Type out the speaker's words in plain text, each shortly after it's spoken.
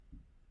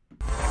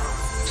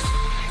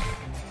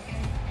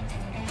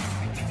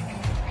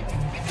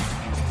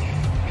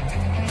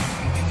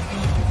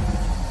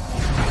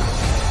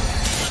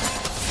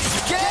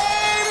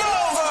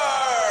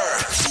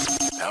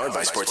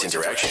Sports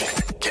Interaction,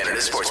 Canada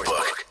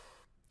Sportsbook.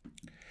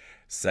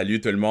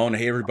 Salut tout le monde.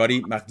 Hey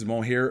everybody, Marc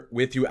Dumont here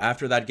with you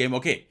after that game.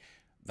 Okay,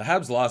 the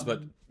Habs lost,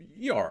 but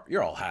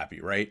you're all happy,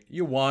 right?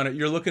 You won it.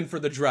 You're looking for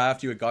the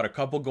draft. You got a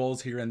couple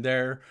goals here and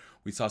there.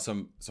 We saw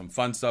some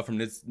fun stuff from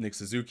Nick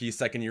Suzuki,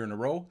 second year in a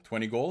row,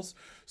 20 goals.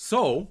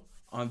 So,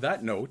 on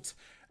that note,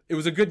 it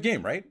was a good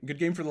game, right? Good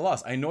game for the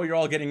loss. I know you're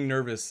all getting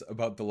nervous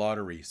about the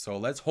lottery, so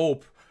let's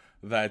hope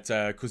that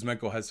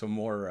Kuzmenko has some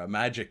more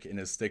magic in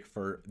his stick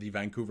for the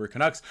Vancouver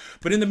Canucks.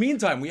 But in the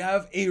meantime, we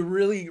have a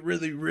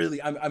really,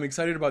 I'm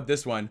excited about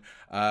this one.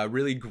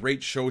 Really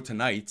great show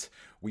tonight.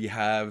 We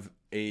have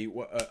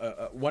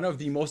one of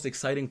the most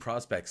exciting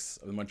prospects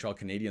of the Montreal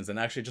Canadiens, and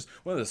actually just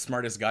one of the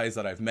smartest guys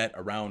that I've met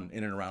in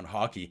and around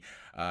hockey.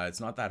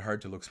 It's not that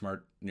hard to look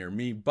smart near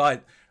me,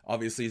 but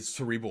obviously it's a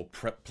cerebral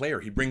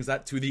player. He brings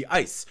that to the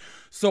ice.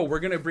 So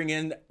we're going to bring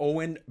in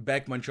Owen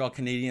Beck, Montreal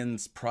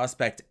Canadiens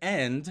prospect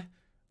and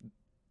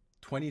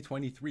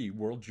 2023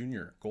 World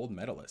Junior gold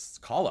medalists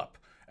call-up.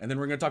 And then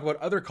we're going to talk about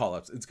other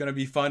call-ups. It's going to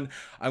be fun.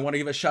 I want to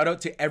give a shout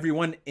out to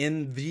everyone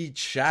in the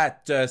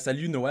chat.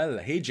 Salut Noel.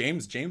 Hey,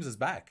 James. James is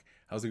back.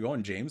 How's it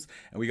going, James?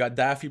 And we got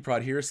Daffy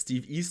Prod here,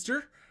 Steve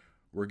Easter.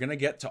 We're going to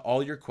get to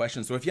all your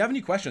questions. So if you have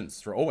any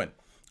questions for Owen,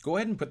 go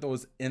ahead and put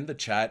those in the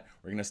chat.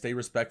 We're going to stay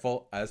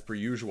respectful as per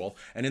usual.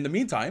 And in the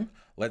meantime,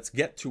 let's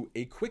get to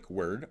a quick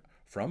word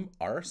from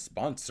our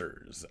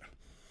sponsors.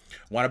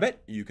 Want to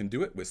bet? You can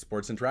do it with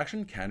Sports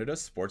Interaction,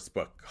 Canada's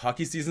sportsbook.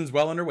 Hockey season's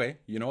well underway,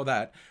 you know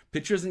that.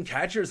 Pitchers and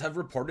catchers have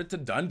reported to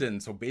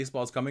Dundon, so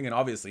baseball's coming, and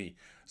obviously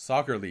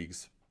soccer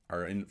leagues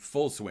are in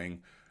full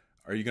swing.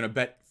 Are you going to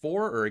bet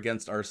for or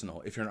against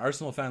Arsenal? If you're an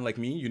Arsenal fan like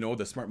me, you know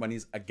the smart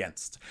money's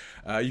against.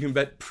 You can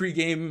bet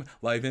pre-game,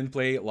 live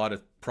in-play, a lot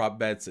of prop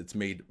bets. It's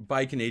made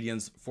by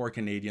Canadians for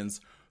Canadians.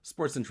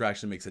 Sports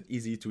Interaction makes it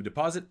easy to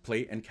deposit,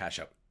 play, and cash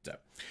out.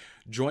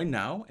 Join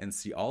now and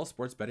see all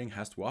sports betting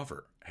has to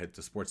offer. Head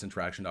to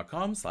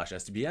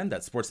sportsinteraction.com/SDPN.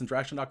 That's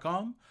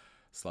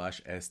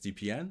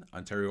sportsinteraction.com/SDPN.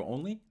 Ontario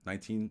only,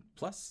 19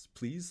 plus.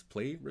 Please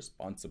play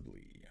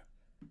responsibly.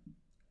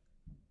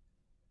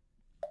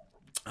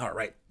 All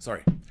right.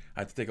 Sorry. I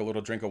had to take a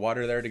little drink of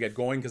water there to get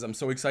going because I'm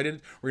so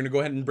excited. We're going to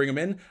go ahead and bring him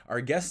in.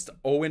 Our guest,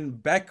 Owen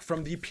Beck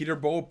from the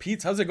Peterborough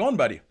Petes. How's it going,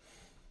 buddy?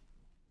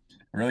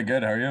 Really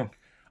good. How are you?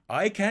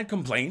 I can't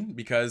complain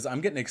because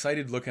I'm getting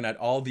excited looking at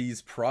all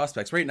these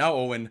prospects. Right now,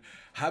 Owen,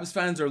 Habs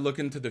fans are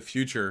looking to the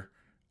future,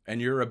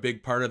 and you're a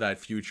big part of that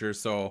future.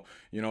 So,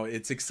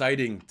 it's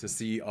exciting to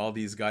see all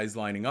these guys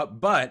lining up.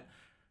 But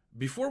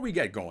before we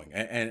get going,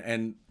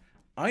 and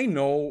I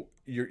know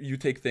you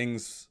take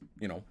things,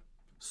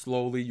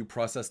 slowly, you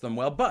process them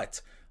well, but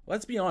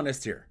let's be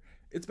honest here.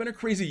 It's been a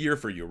crazy year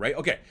for you, right?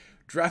 Okay,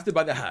 drafted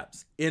by the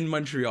Habs in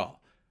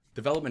Montreal,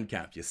 development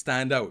camp, you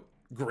stand out.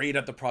 Great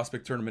at the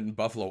prospect tournament in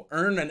Buffalo,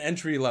 earn an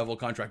entry-level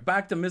contract,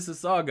 back to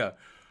Mississauga,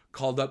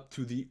 called up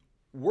to the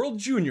World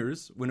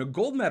Juniors, win a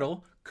gold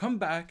medal, come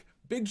back,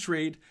 big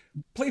trade,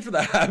 play for the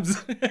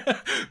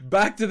Habs,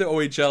 back to the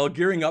OHL,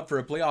 gearing up for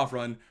a playoff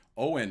run.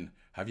 Owen,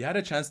 have you had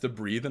a chance to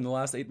breathe in the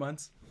last 8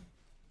 months?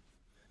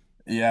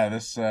 Yeah,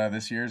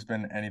 this year's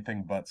been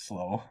anything but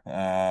slow.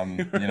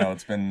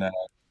 It's been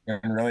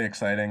really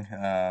exciting.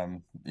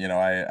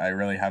 I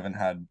really haven't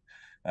had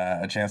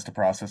a chance to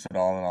process it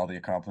all and all the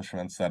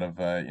accomplishments that have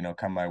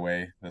come my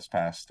way this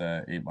past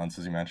 8 months,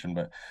 as you mentioned.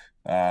 But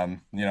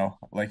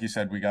like you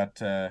said, we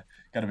got a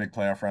big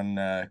playoff run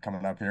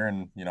coming up here,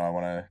 and I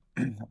want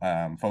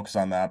to focus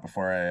on that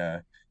before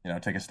I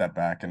take a step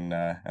back and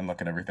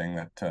look at everything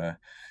that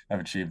I've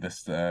achieved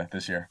this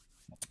year.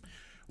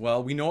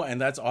 Well, we know,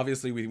 and that's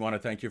obviously, we want to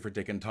thank you for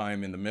taking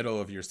time in the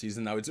middle of your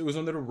season. Now, it was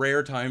one of the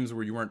rare times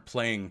where you weren't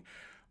playing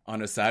on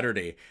a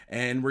Saturday,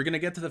 and we're going to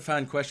get to the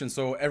fan questions.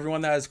 So everyone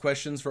that has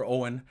questions for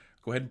Owen,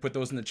 go ahead and put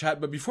those in the chat.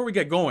 But before we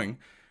get going,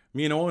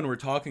 me and Owen were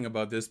talking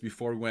about this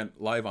before we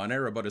went live on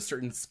air about a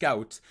certain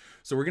scout.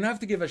 So we're going to have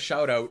to give a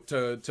shout out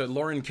to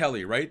Lauren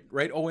Kelly, right,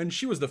 Owen?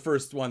 She was the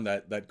first one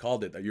that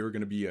called it, that you were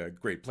going to be a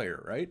great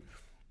player, right?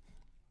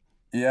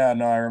 Yeah,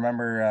 no, I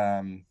remember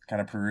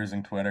kind of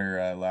perusing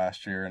Twitter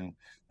last year, and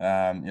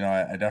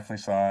I definitely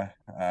saw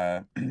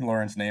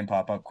Lauren's name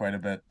pop up quite a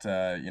bit,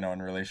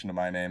 in relation to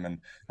my name,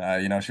 and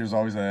she was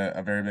always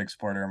a very big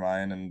supporter of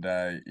mine, and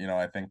I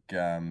think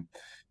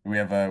we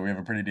have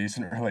a pretty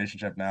decent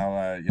relationship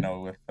now,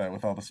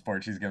 with all the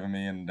support she's given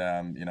me, and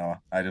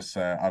I just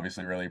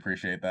obviously really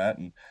appreciate that,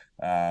 and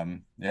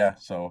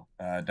so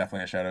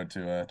definitely a shout out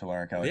to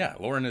Lauren Kelly. Yeah,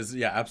 Lauren is,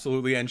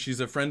 absolutely, and she's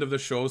a friend of the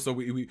show, so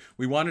we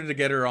wanted to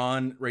get her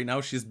on. Right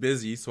now she's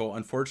busy, so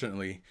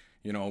unfortunately,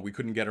 we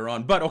couldn't get her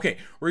on. But okay,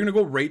 we're gonna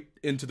go right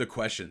into the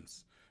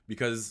questions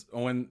because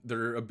Owen,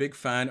 they're a big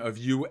fan of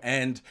you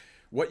and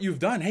what you've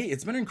done. Hey,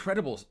 it's been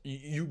incredible.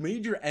 You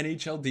made your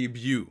NHL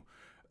debut.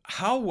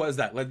 How was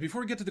that? Like, before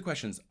we get to the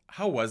questions,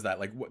 how was that?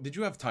 Like, did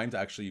you have time to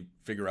actually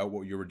figure out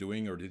what you were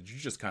doing, or did you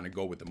just kind of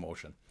go with the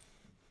motion?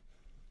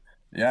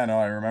 Yeah, no,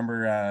 I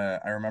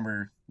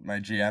remember my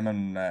GM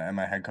and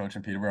my head coach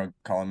in Peterborough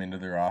calling me into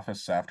their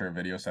office after a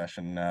video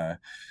session.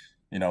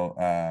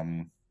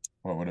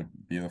 What would it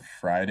be, the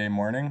Friday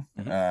morning?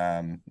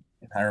 Mm-hmm.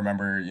 I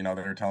remember, they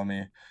were telling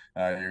me,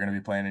 you're going to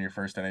be playing in your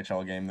first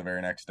NHL game the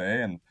very next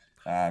day. And,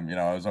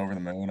 I was over the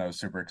moon. I was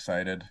super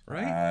excited.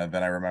 Right?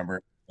 Then I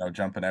remember,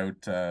 jumping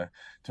out to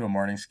a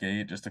morning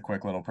skate, just a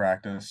quick little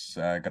practice,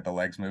 got the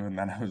legs moving.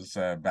 Then I was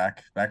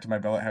back to my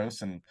billet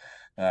house and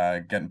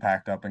getting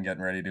packed up and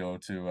getting ready to go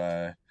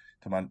to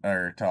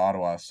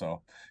Ottawa.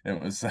 So it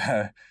was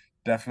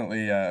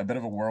definitely a bit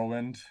of a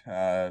whirlwind.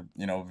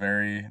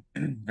 Very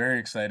very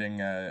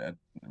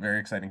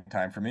exciting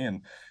time for me.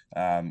 And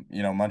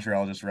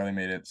Montreal just really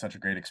made it such a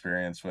great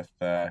experience with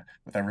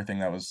everything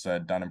that was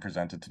done and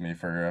presented to me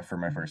for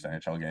my first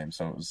NHL game.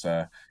 So it was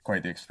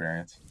quite the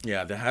experience.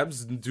 Yeah, the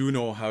Habs do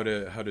know how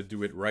to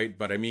do it right,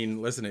 but I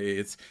mean, listen,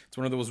 it's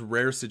one of those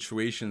rare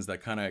situations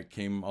that kind of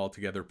came all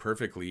together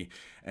perfectly.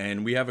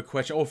 And we have a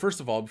question. Oh, first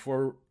of all,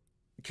 before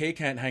Kay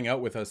can't hang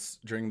out with us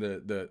during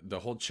the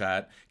whole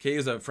chat. Kay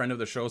is a friend of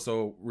the show,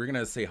 so we're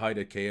gonna say hi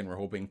to Kay, and we're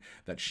hoping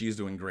that she's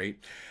doing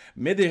great.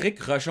 Médéric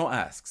Rochon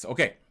asks,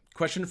 okay,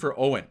 question for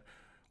Owen.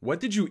 What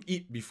did you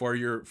eat before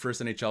your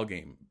first NHL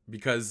game?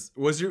 Because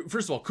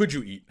first of all, could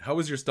you eat? How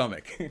was your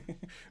stomach?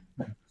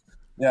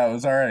 Yeah, it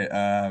was all right.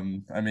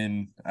 I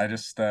mean, I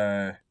just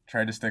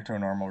tried to stick to a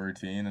normal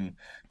routine,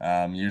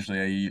 and usually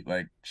I eat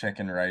like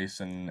chicken, rice,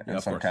 and Yeah, and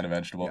of some course. kind of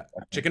vegetable.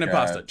 Yeah, chicken and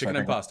pasta. Chicken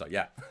and pasta.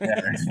 Yeah.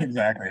 Yeah,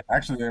 exactly.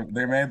 Actually,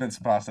 there may have been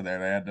some pasta there.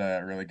 They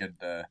had really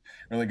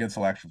good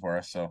selection for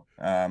us. So,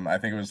 I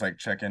think it was like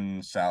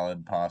chicken,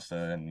 salad,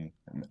 pasta,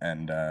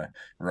 and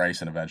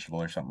rice and a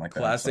vegetable or something like that.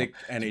 So, Classic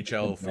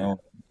NHL food.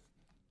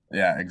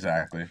 yeah,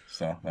 exactly.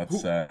 So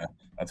Who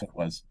that's what it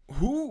was.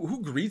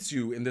 who greets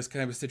you in this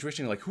kind of a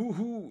situation? Like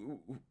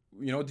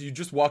do you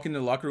just walk into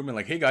the locker room and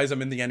like, hey guys,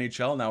 I'm in the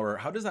NHL now, or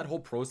how does that whole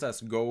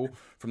process go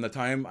from the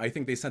time I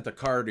think they sent a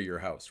car to your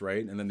house,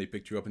 right? And then they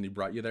picked you up and they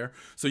brought you there.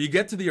 So you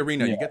get to the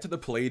arena, you Yeah. get to the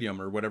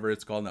Palladium or whatever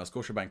it's called now,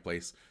 Scotiabank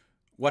Place.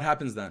 What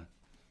happens then?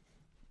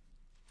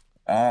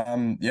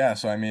 Yeah,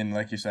 so I mean,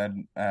 like you said,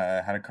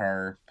 I had a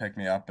car pick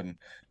me up, and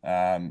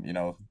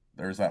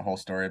there was that whole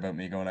story about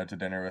me going out to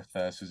dinner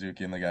with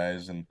Suzuki and the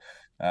guys. And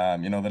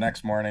the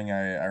next morning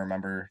I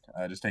remember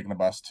just taking the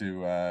bus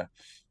to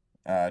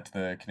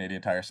the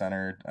Canadian Tire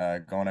Center,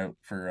 going out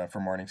for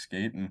morning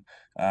skate.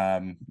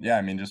 And yeah,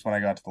 I mean, just when I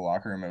got to the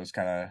locker room, it was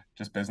kind of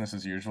just business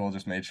as usual.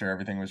 Just made sure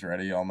everything was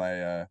ready. All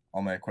my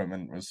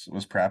equipment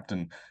was prepped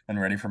and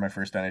ready for my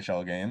first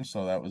NHL game.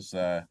 So that was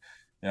a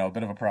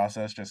bit of a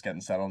process, just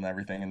getting settled and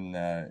everything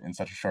in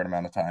such a short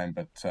amount of time.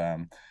 But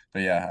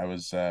yeah, I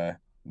was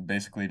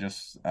basically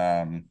just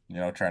trying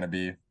to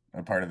be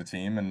a part of the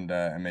team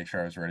and make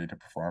sure I was ready to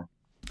perform.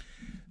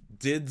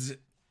 Did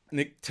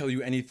Nick tell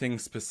you anything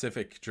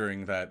specific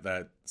during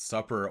that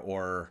supper,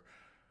 or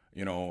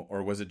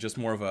was it just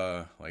more of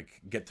a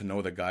like get to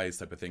know the guys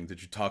type of thing?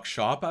 Did you talk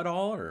shop at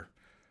all, or?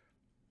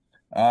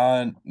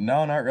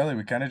 No, not really.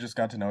 We kind of just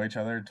got to know each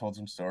other, told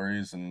some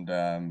stories, and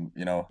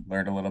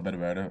learned a little bit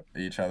about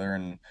each other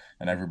and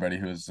everybody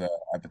who was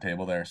at the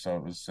table there. So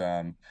it was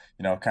kind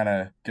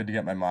of good to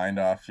get my mind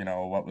off,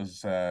 what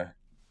was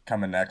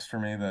coming next for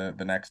me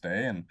the next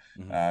day, and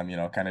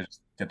Mhm. kind of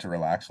just get to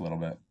relax a little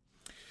bit.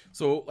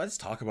 So let's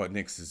talk about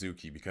Nick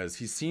Suzuki because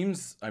he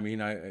seems, I mean,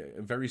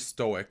 very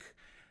stoic.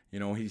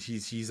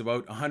 He's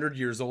about 100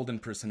 years old in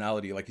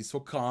personality. Like he's so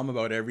calm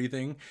about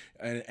everything,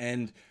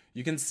 and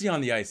you can see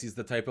on the ice he's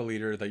the type of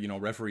leader that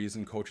referees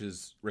and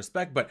coaches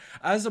respect. But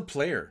as a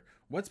player,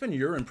 what's been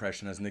your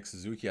impression as Nick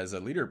Suzuki as a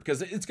leader?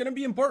 Because it's going to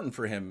be important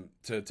for him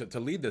to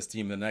lead this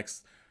team the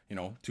next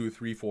 2,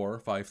 3, 4,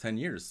 5, 10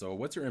 years. So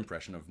what's your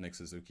impression of Nick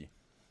Suzuki?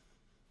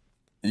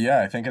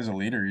 Yeah, I think as a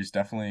leader, he's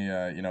definitely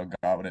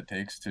got what it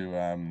takes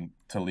to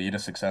lead a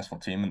successful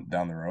team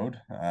down the road.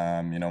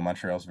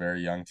 Montreal's a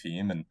very young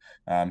team,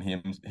 and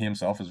he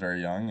himself is very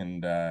young,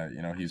 and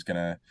he's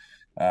gonna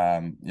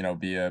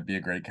be a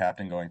great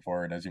captain going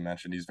forward. As you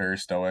mentioned, he's very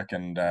stoic,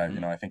 and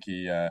Hmm. I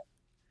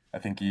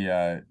think he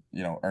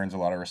earns a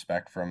lot of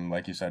respect from,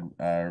 like you said,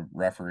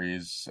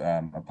 referees,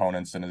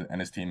 opponents, and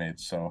his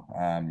teammates. So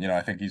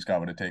I think he's got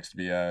what it takes to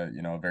be a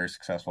very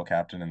successful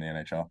captain in the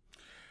NHL.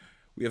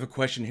 We have a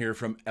question here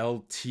from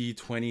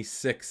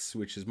LT26,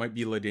 which might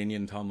be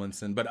Ladainian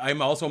Tomlinson, but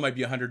I'm also might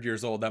be 100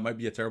 years old. That might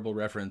be a terrible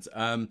reference.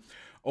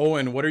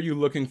 Owen, what are you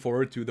looking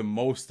forward to the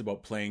most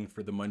about playing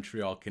for the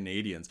Montreal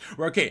Canadiens?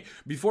 Well, okay,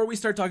 before we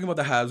start talking about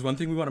the Habs, one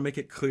thing we want to make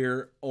it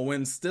clear: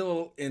 Owen's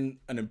still in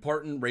an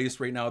important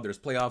race right now. There's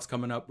playoffs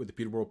coming up with the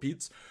Peterborough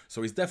Petes,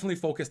 so he's definitely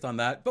focused on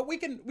that. But we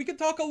can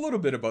talk a little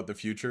bit about the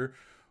future.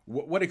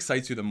 What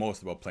excites you the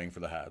most about playing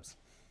for the Habs?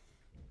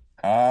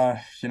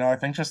 I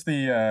think just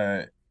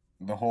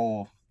the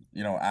whole,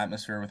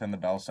 atmosphere within the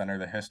Bell Center,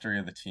 the history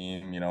of the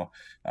team,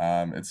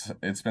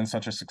 it's been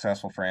such a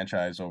successful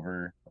franchise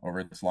over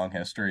its long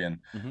history, and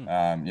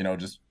Hmm.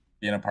 just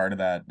being a part of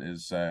that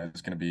is going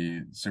to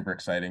be super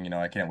exciting.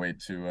 I can't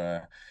wait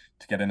to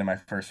get into my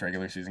first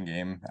regular season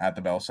game at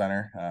the Bell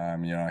Center.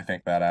 I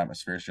think that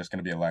atmosphere is just going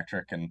to be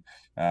electric, and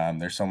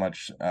there's so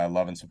much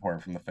love and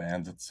support from the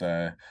fans. It's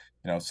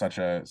such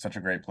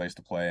a great place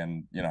to play,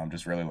 and I'm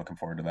just really looking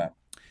forward to that.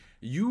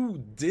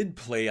 You did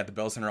play at the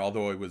Bell Center,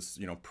 although it was,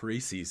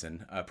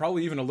 preseason,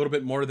 probably even a little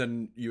bit more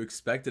than you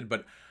expected.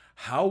 But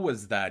how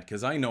was that?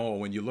 Because I know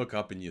when you look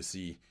up and you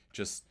see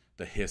just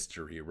the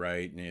history,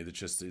 right?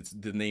 It's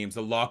the names,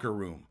 the locker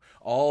room,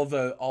 all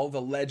the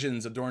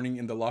legends adorning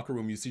in the locker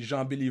room. You see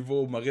Jean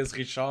Béliveau, Maurice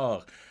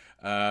Richard,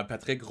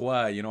 Patrick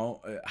Roy.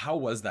 How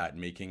was that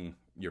making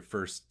your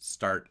first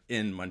start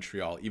in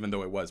Montreal, even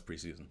though it was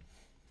preseason?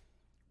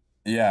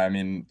 Yeah, I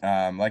mean,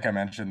 like I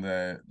mentioned,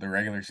 the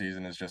regular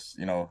season is just,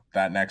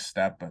 that next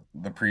step, but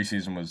the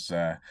preseason was,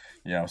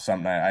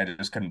 something I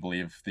just couldn't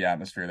believe the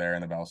atmosphere there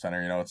in the Bell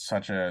Center. It's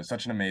such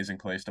an amazing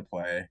place to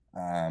play.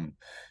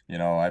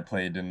 I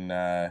played in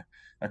a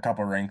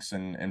couple rinks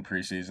in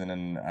preseason,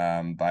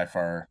 and by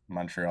far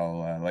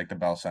Montreal, like the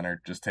Bell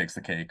Center, just takes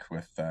the cake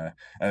with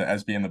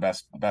as being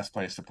the best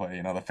place to play.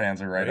 The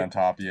fans are right on Right?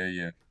 top of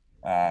you.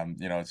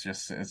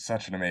 It's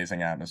such an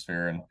amazing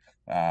atmosphere,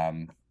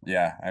 and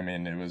yeah, I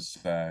mean, it was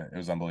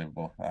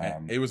unbelievable.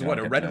 It was what,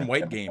 a red and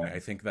white Get to game, play. I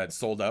think, that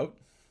sold out.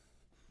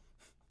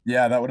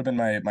 Yeah, that would have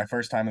been my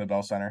first time in the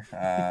Bell Center.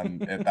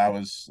 That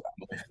was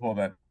unbelievable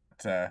that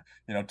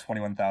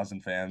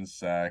 21,000 fans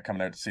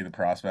coming out to see the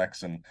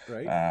prospects, and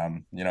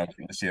Right?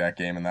 getting to see that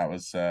game, and that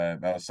was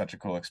such a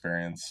cool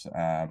experience.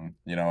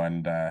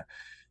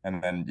 And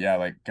then yeah,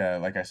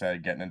 like I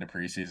said, getting into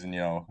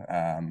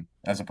preseason,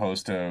 as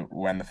opposed to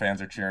when the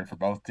fans are cheering for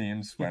both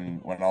teams,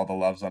 when all the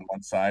love's on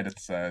one side,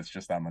 it's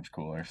just that much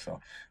cooler. So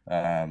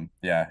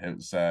yeah, it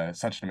was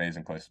such an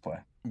amazing place to play.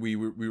 We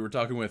were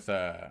talking with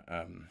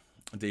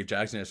Dave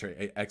Jackson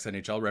yesterday, ex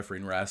NHL referee,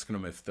 and we're asking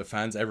him if the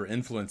fans ever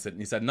influence it,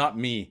 and he said not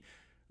me,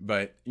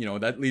 but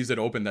that leaves it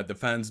open that the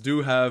fans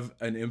do have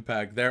an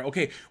impact there.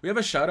 Okay, we have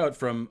a shout out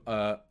from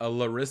a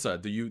Larissa.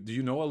 Do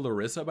you know a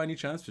Larissa by any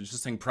chance? She's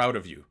just saying proud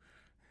of you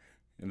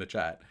in the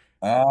chat.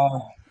 Uh, I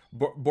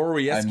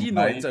Borieski?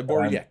 No, it's might,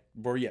 a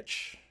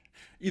Boriech.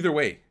 Either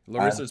way, I,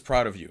 Larissa is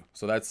proud of you.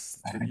 So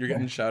you're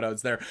getting shout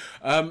outs there.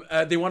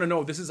 They want to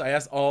know, I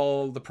asked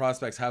all the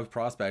prospects have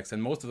prospects,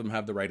 and most of them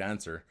have the right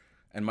answer.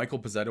 And Michael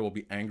Pizzetta will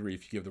be angry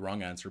if you give the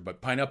wrong answer.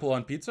 But pineapple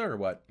on pizza or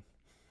what?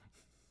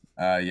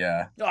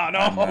 yeah, Oh, I'm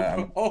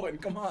no. Owen,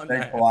 come on, a big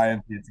man.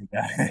 Hawaiian pizza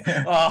guy.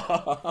 Yeah,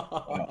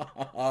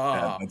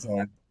 Oh. that's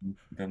always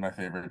been my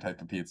favorite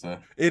type of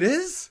pizza. It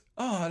is?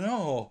 Oh,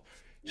 no.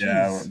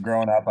 Yeah, Jeez.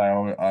 growing up, I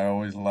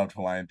always loved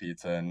Hawaiian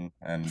pizza,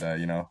 and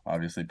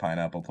obviously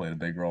pineapple played a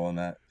big role in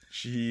that.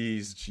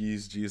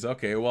 Jeez.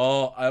 Okay,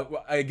 well,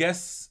 I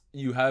guess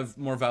you have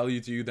more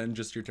value to you than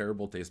just your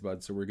terrible taste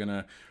buds. So we're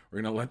gonna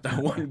let that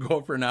one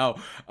go for now.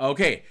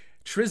 Okay,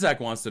 Trizak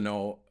wants to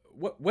know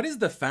what is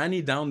the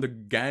fanny down the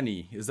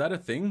Ganney? Is that a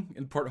thing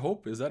in Port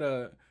Hope? Is that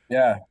a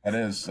Yeah, that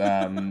is.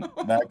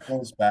 That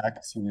goes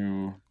back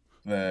to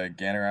the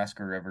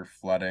Ganaraska River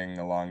flooding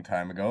a long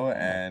time ago, oh,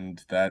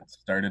 and that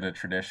started a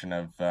tradition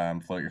of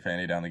float your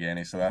fanny down the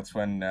Ganney. So that's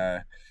when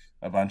a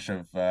bunch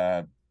of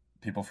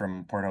people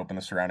from Port Hope and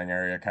the surrounding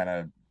area kind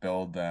of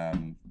build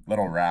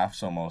little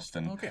rafts almost,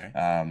 and okay.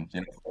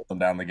 float them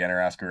down the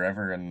Ganaraska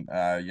River, and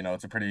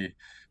it's a pretty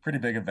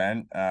big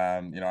event.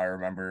 I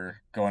remember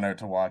going out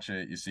to watch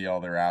it. You see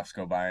all the rafts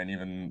go by, and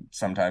even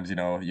sometimes,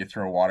 you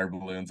throw water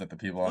balloons at the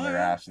people on Oh the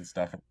yeah. rafts and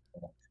stuff.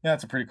 Yeah,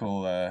 it's a pretty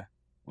cool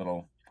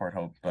little Port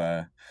Hope. We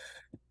got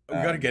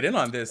to Um, get in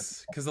on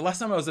this because the last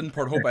time I was in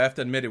Port Hope, I have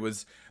to admit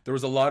there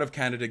was a lot of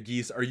Canada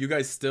geese. Are you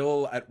guys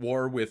still at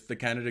war with the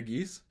Canada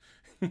geese?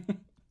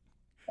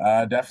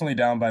 Definitely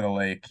down by the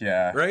lake.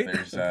 Yeah, Right?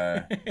 there's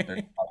a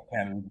lot of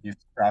Canada geese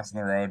crossing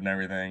the road and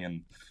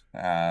everything,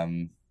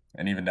 and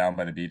even down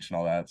by the beach and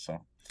all that.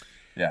 So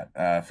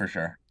yeah, for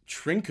sure.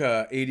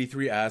 Trinka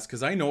 83 asks,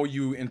 because I know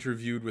you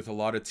interviewed with a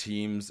lot of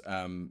teams.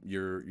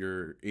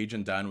 Your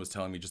agent Dan was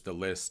telling me just a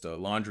list, a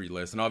laundry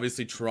list, and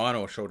obviously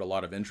Toronto showed a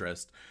lot of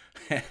interest.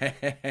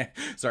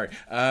 Sorry.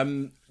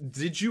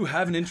 Did you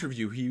have an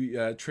interview?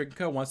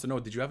 Trinka wants to know,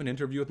 did you have an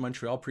interview with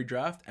Montreal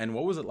pre-draft, and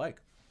what was it like?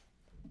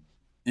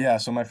 Yeah,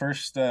 so my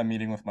first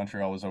meeting with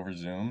Montreal was over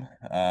Zoom.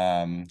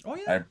 Oh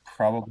yeah. I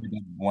probably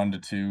did 1 to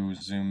 2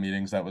 Zoom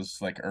meetings. That was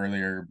like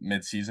earlier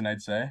mid-season,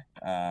 I'd say.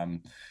 And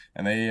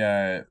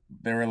they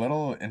were a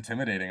little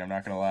intimidating, I'm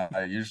not gonna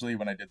lie. Usually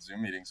when I did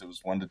Zoom meetings, it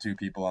was 1 to 2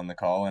 people on the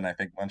call, and I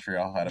think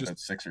Montreal had Just about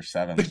six or they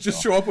seven.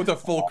 just So show up with a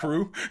full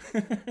crew.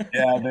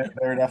 yeah, they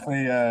were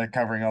definitely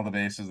covering all the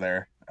bases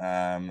there.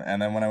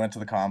 And then when I went to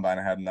the combine,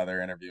 I had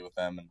another interview with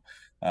them, and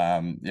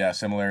yeah,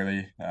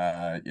 similarly,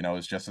 it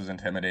was just as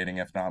intimidating,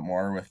 if not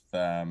more, with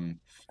all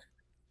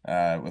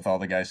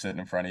the guys sitting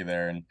in front of you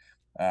there, and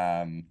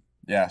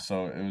yeah,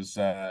 so it was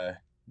a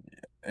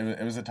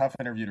tough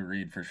interview to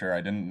read for sure.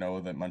 I didn't know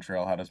that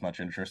Montreal had as much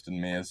interest in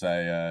me as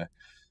they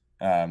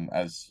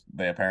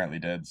apparently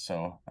did.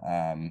 So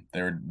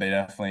they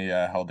definitely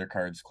held their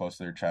cards close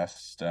to their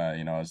chest,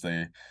 as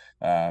they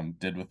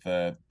did with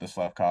the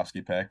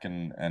Slavkovsky pick,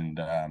 and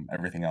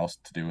everything else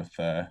to do with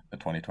the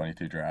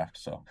 2022 draft.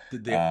 So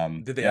Did they yeah,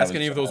 it ask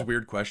any was of those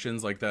weird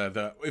questions like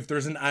the if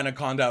there's an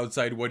anaconda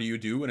outside, what do you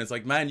do? And it's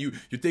like, man, you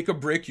take a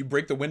brick, you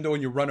break the window,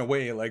 and you run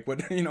away. Like what?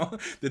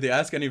 Did they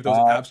ask any of those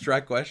uh,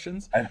 abstract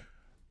questions? I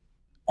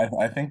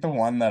I think the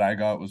one that I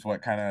got was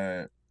what kind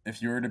of,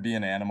 if you were to be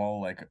an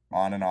animal like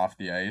on and off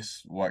the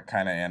ice, what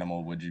kind of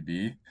animal would you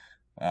be?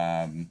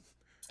 Um,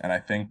 and I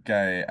think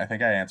I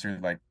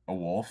answered like a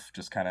wolf,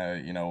 just kind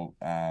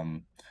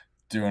of,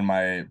 doing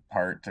my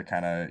part to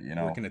kind of,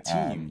 Working a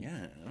team.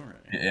 Yeah. All right.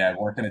 yeah,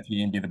 work in a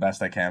team, be the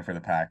best I can for the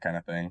pack kind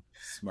of thing.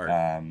 Smart.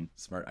 Um,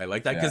 Smart. I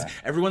like that because yeah.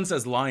 everyone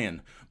says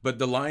lion, but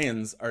the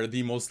lions are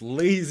the most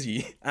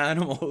lazy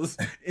animals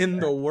in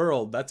the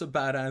world. That's a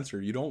bad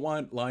answer. You don't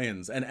want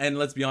lions. And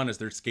let's be honest,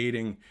 their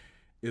skating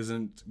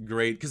isn't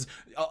great. Because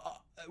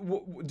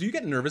do you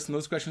get nervous in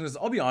those questions?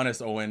 'Cause I'll be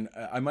honest, Owen,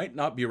 I might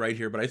not be right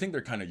here, but I think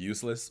they're kind of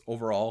useless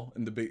overall.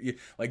 In the big,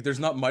 like, there's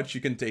not much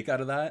you can take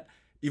out of that.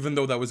 Even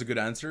though that was a good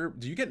answer,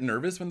 do you get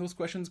nervous when those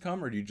questions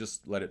come, or do you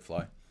just let it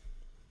fly?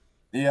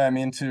 Yeah, I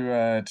mean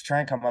to try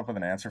and come up with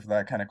an answer for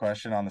that kind of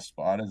question on the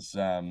spot is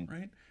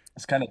Right?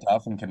 it's kind of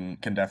tough and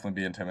can definitely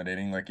be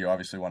intimidating. Like you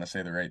obviously want to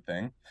say the right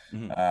thing.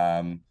 Hmm.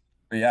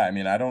 But yeah, I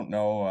mean I don't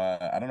know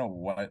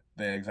what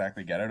they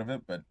exactly get out of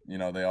it, but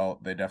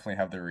they definitely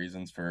have their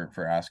reasons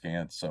for asking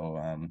it.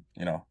 So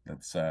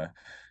that's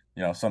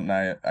something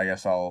I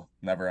guess I'll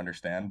never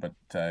understand, but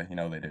they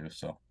do.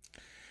 So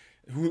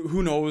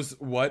Who knows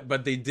what?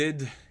 But they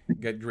did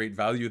get great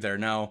value there.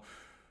 Now,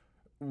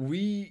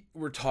 we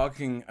were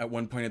talking at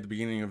one point at the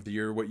beginning of the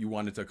year what you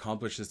wanted to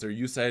accomplish this year.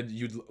 You said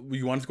you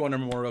wanted to go on a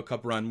Memorial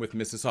Cup run with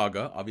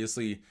Mississauga.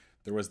 Obviously,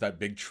 there was that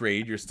big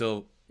trade. You're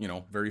still,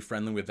 very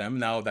friendly with them.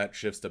 Now that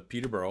shifts to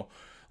Peterborough.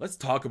 Let's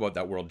talk about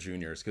that World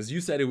Juniors because you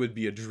said it would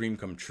be a dream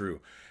come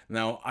true.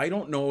 Now, I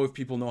don't know if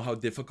people know how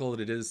difficult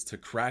it is to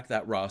crack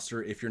that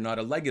roster if you're not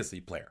a legacy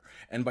player.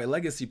 And by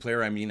legacy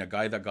player, I mean a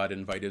guy that got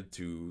invited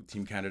to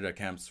Team Canada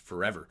camps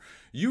forever.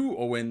 You,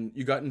 Owen,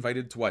 you got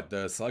invited to what,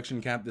 the selection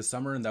camp this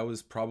summer, and that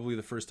was probably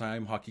the first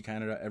time Hockey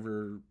Canada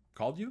ever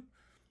called you?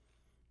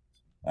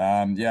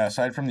 yeah,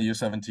 aside from the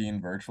U17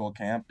 virtual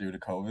camp due to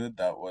COVID,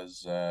 that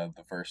was the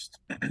first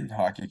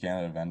Hockey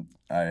Canada event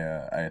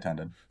I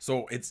attended.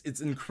 So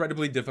it's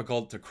incredibly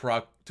difficult to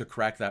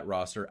crack that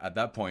roster at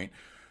that point.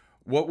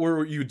 What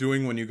were you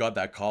doing when you got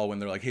that call when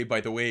they're like, "Hey, by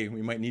the way,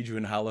 we might need you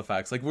in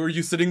Halifax"? Like, were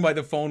you sitting by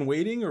the phone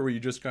waiting, or were you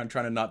just kind of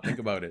trying to not think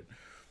about it?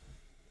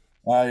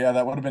 Yeah,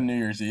 that would have been New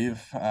Year's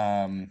Eve. Oh,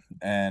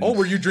 And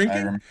were you I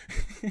drinking?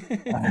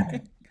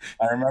 rem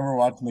I remember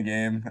watching the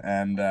game,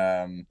 and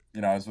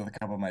I was with a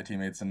couple of my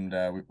teammates, and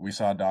we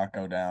saw Doc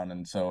go down,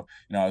 and so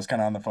I was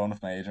kind of on the phone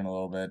with my agent a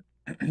little bit,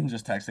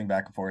 just texting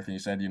back and forth, and he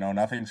said,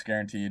 nothing's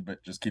guaranteed,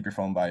 but just keep your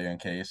phone by you in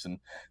case. And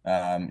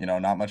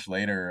not much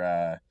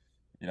later,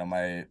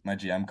 my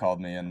GM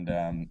called me,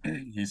 and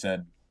he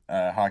said,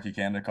 Hockey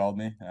Canada called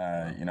me.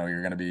 Wow.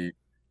 You're going to be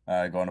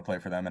going to play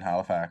for them in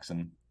Halifax,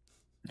 and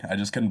I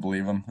just couldn't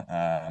believe him.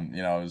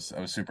 I was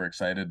super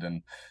excited,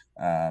 and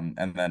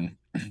then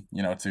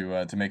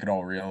to make it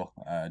all real,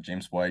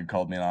 James Boyd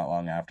called me not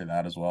long after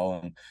that as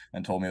well,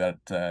 and told me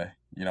that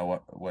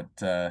what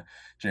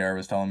JR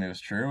was telling me was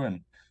true,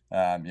 and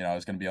I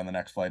was going to be on the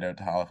next flight out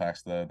to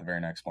Halifax the very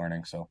next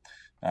morning. So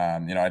I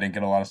didn't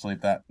get a lot of sleep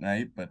that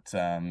night, but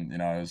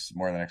I was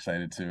more than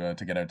excited to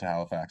get out to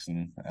Halifax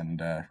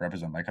and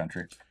represent my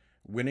country.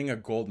 Winning a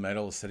gold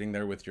medal, sitting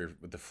there with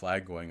the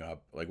flag going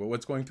up, like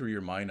what's going through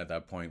your mind at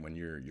that point when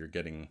you're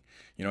getting,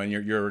 and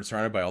you're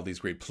surrounded by all these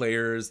great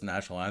players,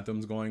 national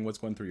anthems going. What's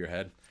going through your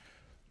head?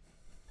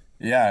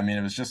 Yeah, I mean,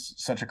 it was just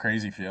such a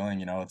crazy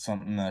feeling. It's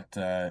something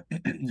that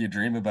you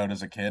dream about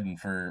as a kid, and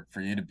for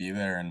you to be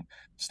there and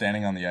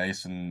standing on the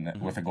ice and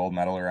Hmm. with a gold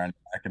medal around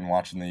your neck and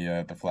watching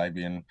the flag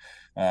being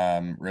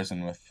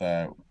risen with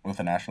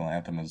the national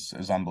anthem is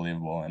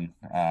unbelievable,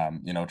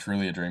 and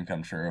truly a dream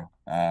come true.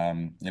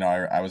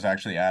 I was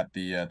actually at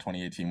the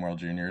 2018 World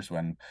Juniors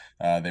when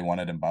they won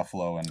it in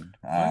Buffalo, and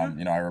Oh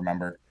yeah. I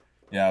remember.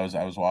 Yeah, I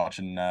was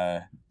watching.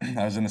 I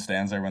was in the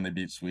stands there when they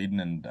beat Sweden,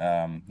 and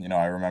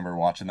I remember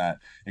watching that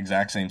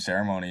exact same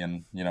ceremony,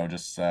 and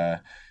just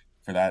for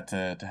that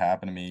to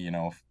happen to me,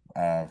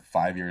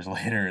 5 years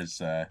later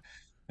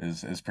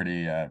is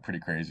pretty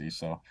crazy.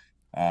 So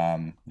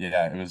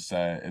yeah,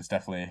 it's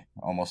definitely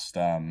almost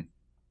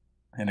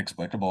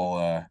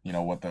inexplicable,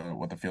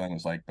 what the feeling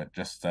was like, but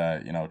just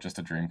just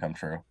a dream come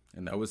true.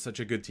 And that was such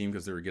a good team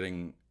because they were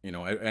getting,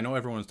 I know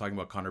everyone's talking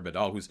about Connor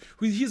Bedell, who's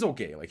he's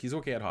okay, like he's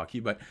okay at hockey,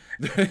 but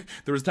there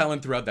was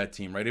talent throughout that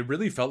team, right? It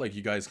really felt like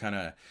you guys kind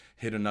of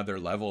hit another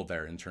level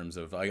there in terms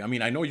of, like, I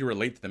mean, I know you were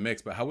late to the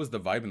mix, but how was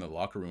the vibe in the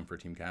locker room for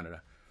Team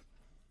Canada?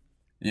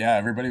 Yeah,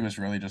 everybody was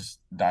really just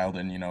dialed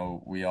in.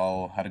 We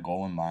all had a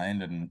goal in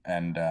mind,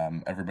 and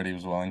everybody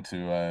was willing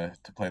to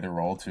play their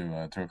role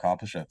to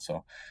accomplish it.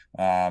 So,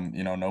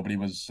 nobody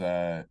was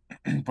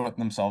putting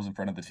themselves in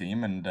front of the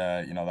team, and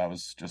that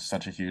was just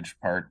such a huge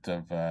part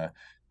of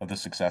the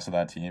success of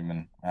that team.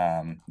 And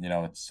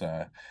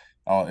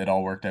it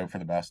all worked out for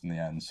the best in the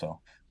end. So,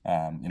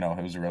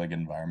 it was a really good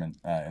environment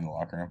in the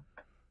locker room.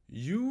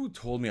 You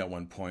told me at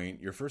one point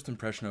your first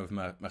impression of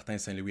Martin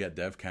St. Louis at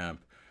Dev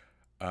Camp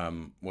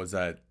was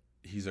that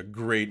he's a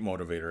great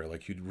motivator.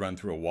 Like you'd run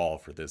through a wall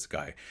for this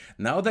guy.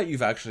 Now that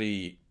you've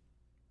actually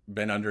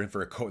been under him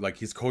for a coach, like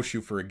he's coached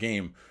you for a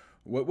game,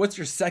 What's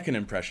your second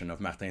impression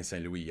of Martin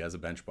St. Louis as a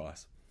bench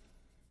boss?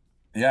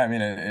 Yeah, I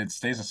mean it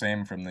stays the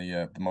same from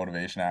the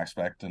motivation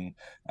aspect, and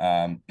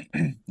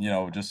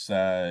just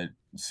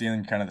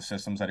seeing kind of the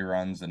systems that he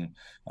runs, and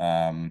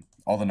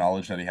all the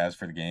knowledge that he has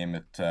for the game.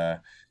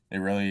 It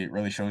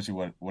really shows you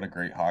what a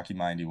great hockey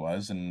mind he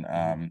was, and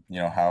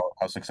Mm-hmm. how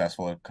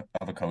successful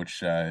of a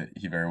coach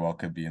he very well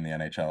could be in the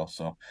NHL.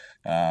 So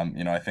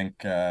I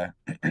think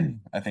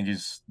I think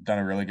he's done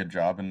a really good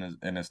job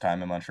in his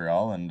time in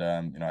Montreal, and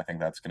I think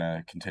that's going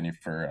to continue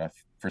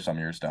for some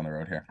years down the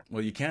road here.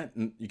 Well, you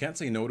can't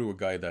say no to a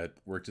guy that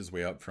worked his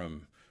way up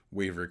from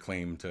waiver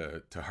claim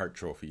to Hart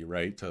Trophy,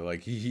 right? To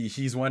like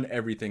he's won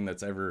everything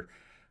that's ever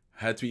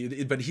had to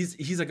be, but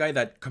he's a guy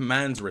that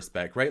commands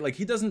respect, right? Like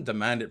he doesn't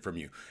demand it from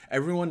you.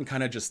 Everyone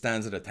kind of just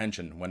stands at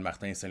attention when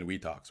Martin St. Louis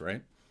talks,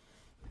 right?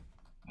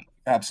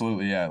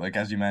 Absolutely, yeah. Like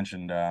as you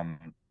mentioned,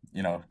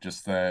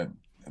 just the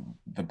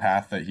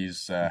path that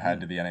he's had Mm-hmm.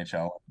 to the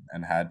NHL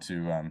and had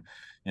to,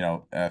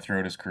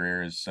 throughout his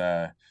career is,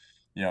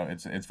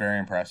 it's very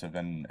impressive,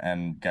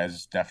 and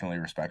guys definitely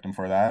respect him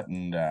for that.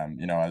 And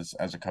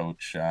as a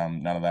coach,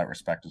 none of that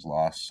respect is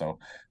lost. So,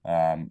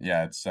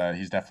 yeah, it's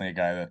he's definitely a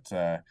guy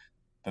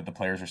that the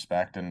players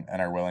respect and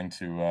are willing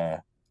to,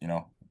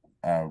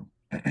 uh,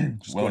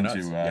 Just go willing nuts.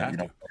 to, You have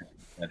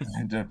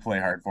to. to play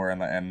hard for,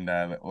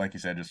 and like you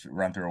said, just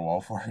run through a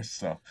wall for us.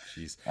 So,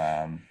 Jeez.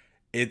 um,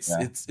 It's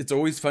yeah. it's it's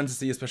always fun to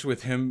see, especially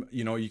with him.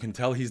 You can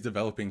tell he's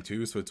developing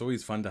too. So it's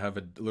always fun to have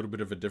a little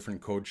bit of a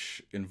different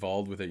coach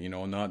involved with it.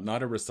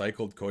 Not a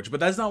recycled coach. But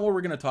that's not what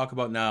we're going to talk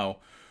about now.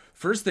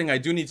 First thing I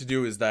do need to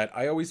do is that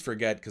I always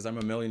forget because I'm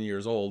a million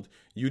years old.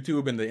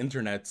 YouTube and the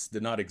internets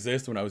did not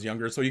exist when I was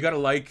younger. So you got to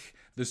like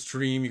the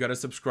stream, you got to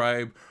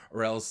subscribe,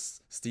 or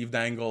else Steve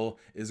Dangle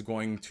is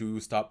going to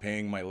stop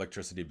paying my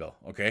electricity bill.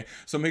 Okay,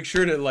 so make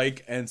sure to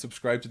like and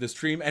subscribe to the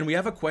stream. And we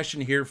have a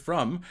question here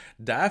from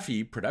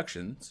Daffy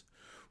Productions,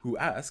 who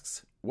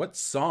asks, "What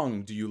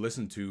song do you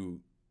listen to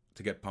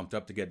get pumped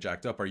up, to get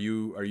jacked up? Are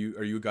you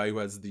a guy who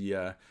has the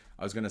I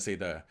was gonna say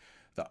the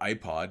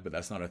iPod, but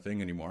that's not a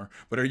thing anymore.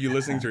 But are you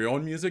listening to your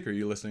own music, or are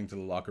you listening to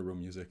the locker room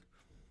music?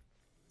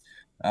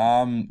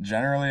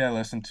 Generally, I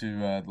listen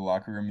to the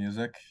locker room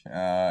music,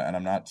 and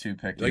I'm not too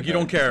picky Like you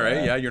don't about. care,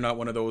 eh? Yeah, you're not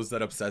one of those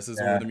that obsesses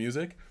over Yeah, the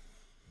music.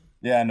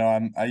 yeah,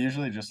 no, I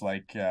usually just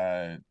like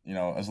as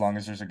long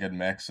as there's a good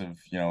mix of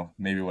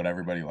maybe what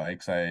everybody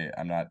likes.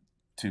 I'm not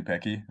too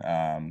picky.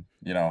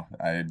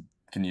 I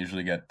can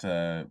usually get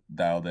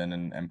dialed in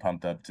and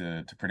pumped up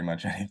to pretty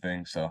much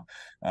anything. So,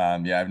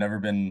 yeah, I've never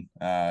been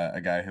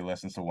a guy who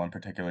listens to one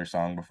particular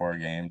song before a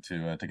game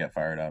to get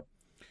fired up.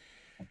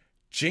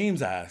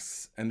 James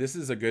asks, and this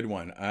is a good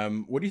one.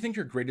 What do you think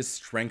your greatest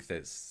strength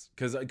is?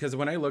 Because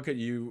when I look at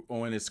you,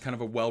 Owen, it's kind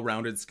of a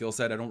well-rounded skill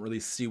set. I don't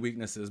really see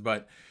weaknesses,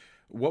 but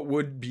what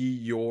would be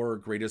your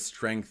greatest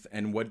strength,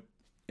 and what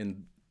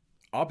in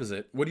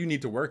opposite, what do you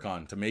need to work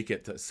on to make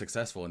it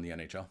successful in the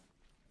NHL?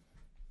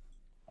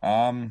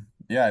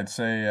 Yeah, I'd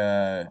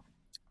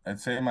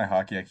say my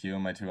hockey IQ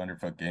and my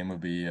 200-foot game would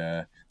be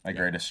my Yeah.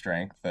 greatest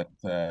strength that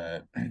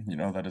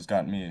that has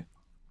gotten me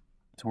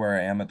to where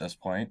I am at this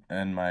point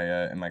in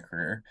my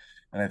career.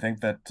 And I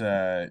think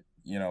that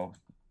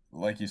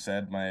like you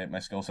said, my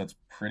skill set's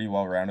pretty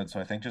well rounded. So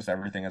I think just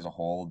everything as a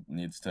whole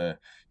needs to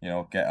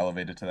get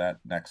elevated to that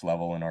next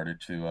level in order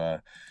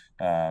to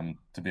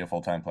be a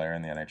full-time player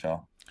in the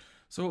NHL.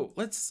 So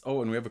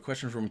and we have a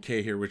question from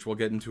Kay here, which we'll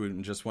get into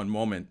in just one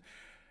moment.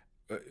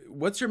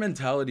 What's your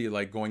mentality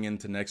like going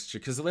into next year?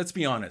 Because let's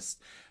be honest,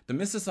 the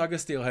Mississauga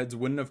Steelheads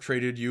wouldn't have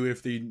traded you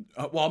if they,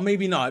 well,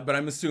 maybe not, but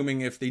I'm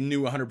assuming if they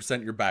knew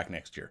 100% you're back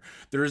next year.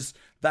 There's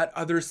that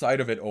other side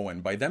of it,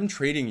 Owen. By them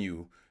trading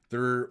you,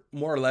 they're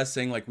more or less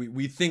saying, like,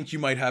 we think you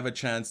might have a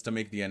chance to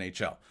make the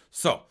NHL.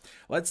 So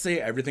let's say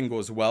everything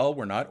goes well.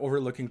 We're not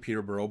overlooking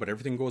Peterborough, but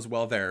everything goes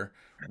well there.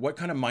 What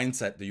kind of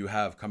mindset do you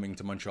have coming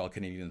to Montreal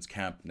Canadiens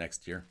camp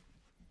next year?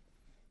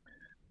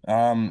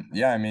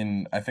 Yeah, I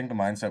mean, I think the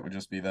mindset would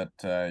just be that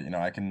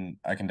I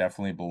can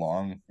definitely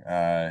belong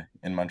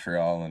in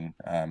Montreal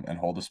and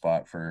hold a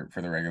spot for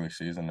the regular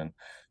season.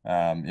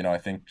 And I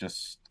think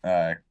just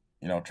trying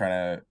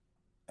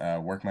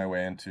to work my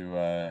way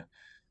into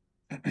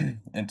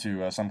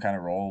into some kind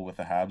of role with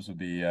the Habs would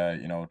be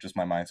just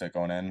my mindset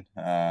going in.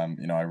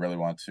 I really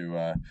want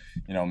to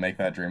make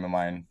that dream of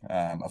mine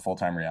a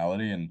full-time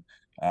reality, and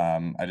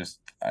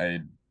I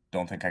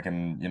don't think I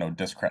can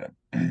discredit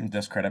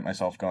discredit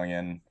myself going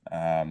in,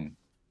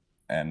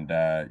 and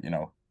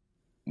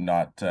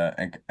not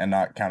and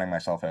not counting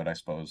myself out, I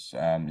suppose.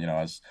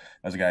 As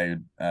a guy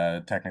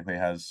who technically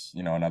has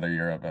another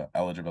year of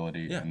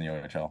eligibility Yeah. in the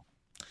OHL.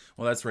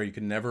 Well, that's right. You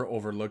can never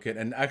overlook it.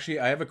 And actually,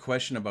 I have a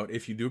question about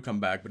if you do come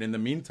back. But in the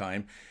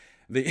meantime,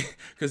 they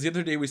because the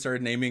other day we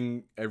started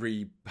naming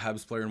every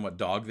Habs player and what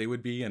dog they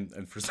would be,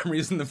 and for some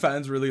reason the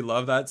fans really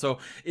love that. So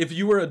if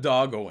you were a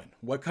dog, Owen,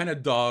 what kind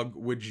of dog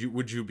would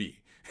you be?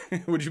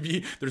 Would you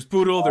be? There's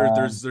poodle, Um,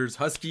 there's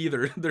husky,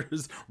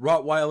 there's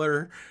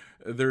Rottweiler,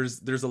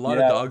 there's a lot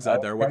of yeah, dogs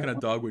out there. What kind of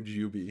dog would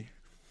you be?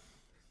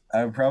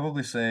 I would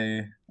probably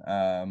say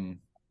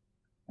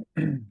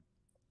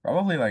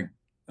Probably like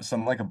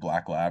something like a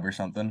black lab or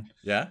something.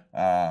 Yeah.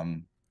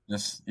 Um,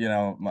 just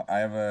I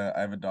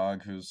have a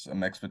dog who's a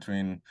mix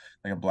between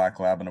like a black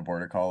lab and a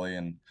border collie,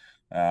 and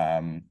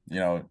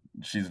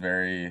she's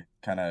very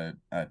kind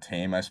of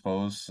tame, I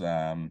suppose.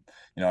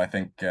 I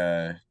think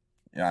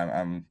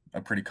I'm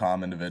a pretty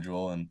calm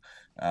individual, and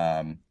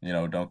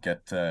don't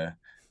get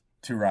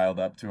too riled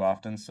up too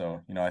often.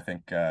 So I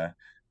think I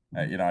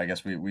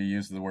guess we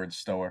used the word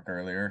stoic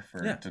earlier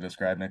for Yeah. to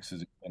describe Nick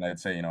Suzuki, and I'd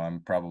say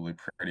I'm probably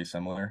pretty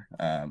similar,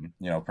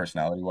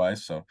 personality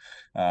wise. So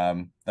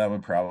that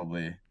would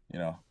probably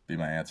be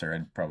my answer.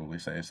 I'd probably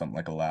say something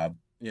like a lab.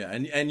 Yeah,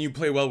 and you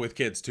play well with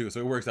kids too, so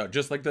it works out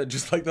just like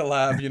the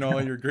lab.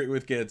 You're great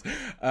with kids.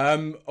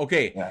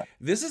 Okay, Yeah.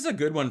 this is a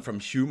good one from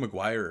Hugh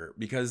McGuire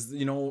because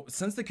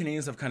since the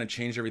Canadians have kind of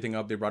changed everything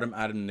up, they brought him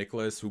Adam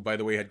Nicholas, who by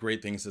the way had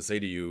great things to say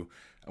to you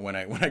when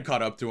I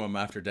caught up to him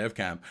after Dev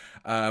Camp.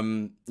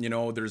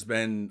 There's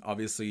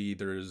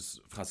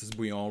Francis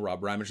Bouillon,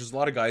 Rob Ramage. There's a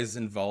lot of guys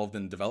involved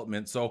in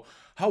development. So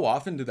how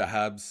often do the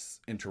Habs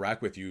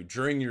interact with you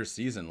during your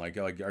season? Like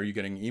are you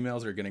getting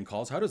emails or getting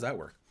calls? How does that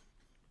work?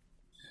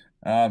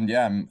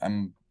 Yeah,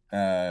 I'm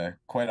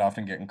quite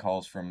often getting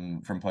calls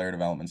from player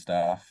development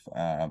staff.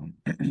 I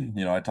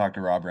talked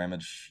to Rob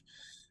Ramage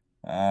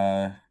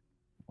uh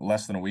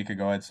less than a week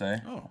ago, I'd say.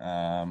 Oh.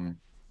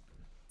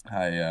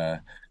 I uh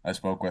I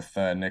spoke with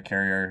Nick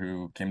Carrier,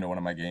 who came to one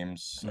of my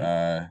games,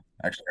 Mhm.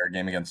 actually our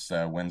game against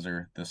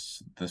Windsor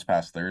this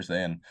past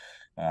Thursday,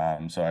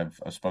 and so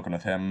I've spoken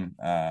with him.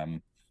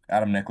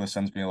 Adam Nicholas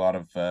sends me a lot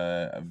of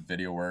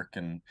video work,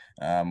 and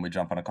we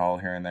jump on a call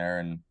here and there,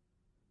 and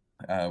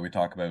we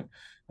talk about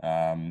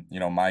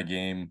my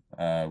game.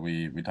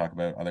 We talk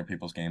about other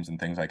people's games and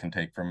things I can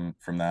take from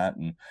that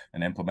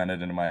and implement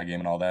it into my game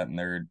and all that. And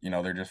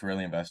they're just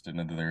really invested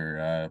into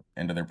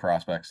their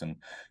prospects, and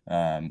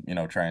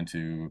trying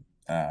to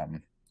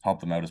help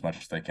them out as much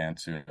as they can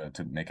to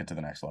make it to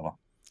the next level.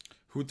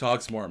 Who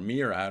talks more,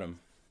 me or Adam?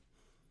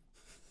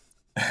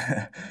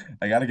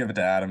 I got to give it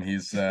to Adam.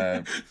 He's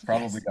probably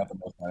Yes. got the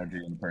most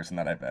energy in person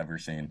that I've ever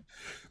seen.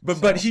 But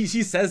So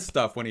he says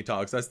stuff when he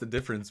talks. That's the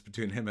difference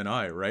between him and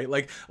I, right?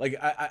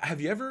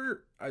 Have you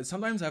ever?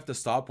 Sometimes I have to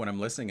stop when I'm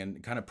listening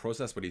and kind of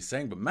process what he's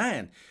saying. But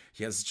man,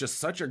 he has just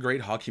such a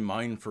great hockey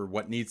mind for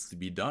what needs to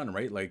be done,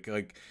 right?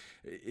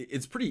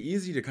 It's pretty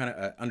easy to kind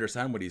of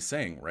understand what he's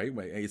saying, right?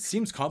 It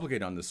seems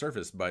complicated on the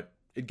surface, but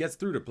it gets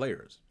through to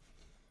players.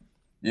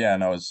 yeah,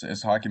 no,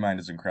 his hockey mind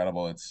is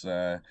incredible. It's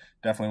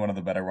definitely one of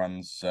the better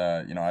ones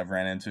I've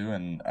ran into,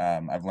 and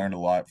I've learned a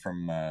lot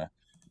from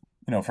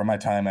my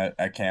time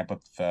at camp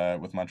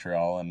with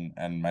Montreal,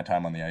 and my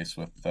time on the ice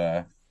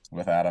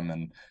with Adam,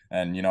 and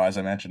as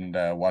I mentioned,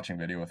 watching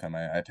video with him,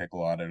 I take a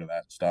lot out of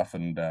that stuff,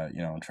 and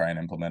try and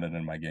implement it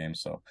in my game.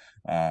 So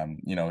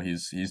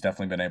he's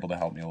definitely been able to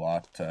help me a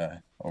lot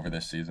over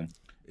this season.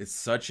 It's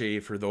such a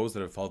for those that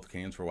have followed the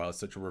Canadians for a while, it's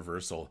such a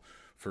reversal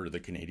for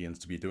the Canadians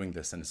to be doing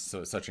this, and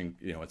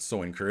it's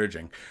so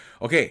encouraging.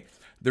 Okay,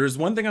 there's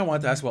one thing I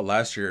wanted to ask about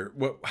last year.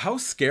 How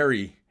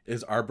scary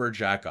is Arbor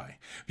Jackeye?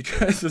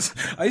 Because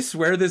I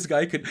swear this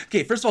guy could.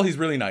 Okay, first of all, he's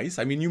really nice.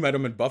 I mean, you met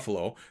him in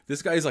Buffalo.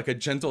 This guy's like a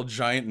gentle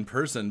giant in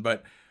person,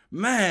 but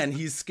man,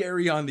 he's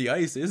scary on the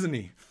ice, isn't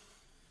he?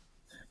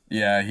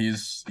 Yeah,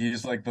 he's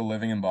like the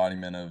living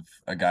embodiment of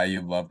a guy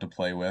you love to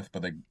play with,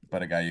 but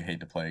a guy you hate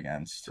to play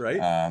against. Right?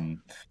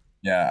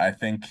 Yeah, I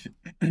think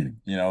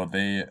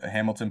they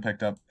Hamilton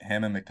picked up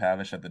him and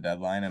McTavish at the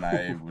deadline, and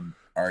I would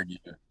argue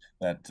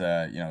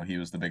that he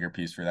was the bigger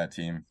piece for that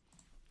team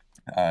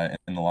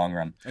in the long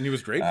run. And he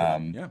was great for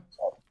them. Um, Yeah.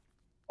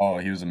 oh,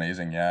 he was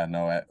amazing. Yeah,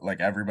 no, like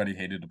everybody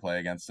hated to play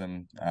against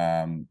him.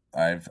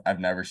 I've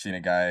never seen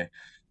a guy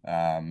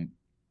um,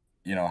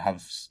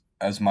 have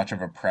as much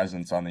of a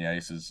presence on the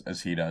ice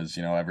as he does.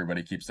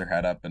 Everybody keeps their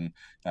head up,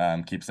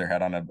 and keeps their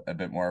head on a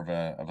bit more of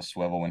a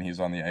swivel when he's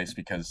on the ice,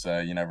 because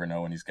you never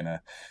know when he's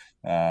gonna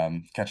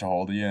catch a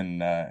hold of you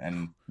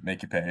and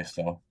make you pay.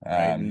 So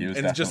Right, he was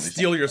and just definitely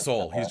steal your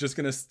something. soul. He's just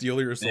gonna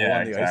steal your soul Yeah,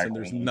 on the ice, and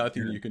exactly. there's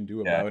nothing you can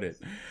do Yeah, about it.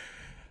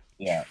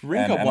 yeah,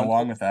 Rink and up and one.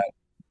 along with that,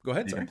 Go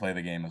ahead, you can sorry. play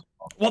the game as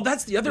well. Well,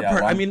 that's the other Yeah,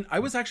 part. I along. mean, I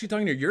was actually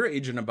talking to your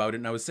agent about it,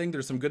 and I was saying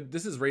there's some good.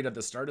 This is right at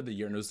the start of the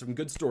year, and there's some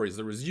good stories.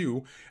 There was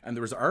you, and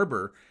there was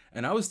Arbor,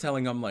 and I was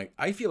telling him like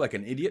I feel like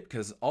an idiot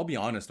because I'll be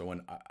honest,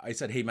 Owen. I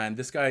said, hey man,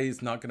 this guy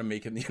is not gonna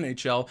make it in the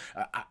NHL.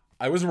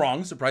 I was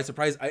wrong. Surprise,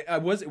 surprise. I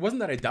was. It wasn't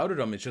that I doubted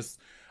him. It's just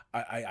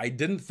I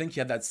didn't think he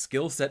had that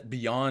skill set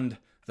beyond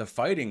the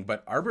fighting.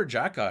 But Arbor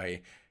Jackeye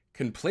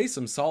can play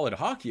some solid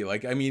hockey.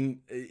 Like I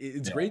mean,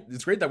 it's Yeah. great.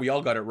 It's great that we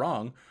all got it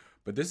wrong.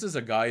 But this is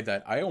a guy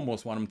that I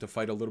almost want him to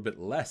fight a little bit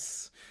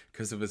less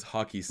because of his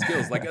hockey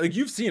skills. Like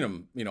you've seen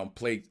him,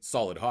 play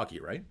solid hockey,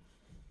 right?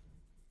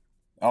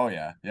 Oh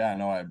yeah, yeah.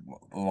 No,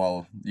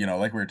 well,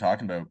 like we were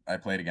talking about, I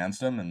played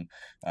against him, and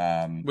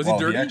Was he well,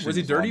 he dirty? actually Was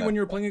he was the one dirty that when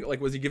you were playing?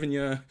 Like, was he giving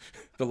you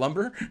the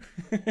lumber?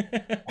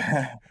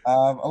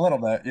 a little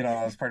bit, it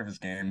was part of his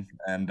game,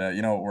 and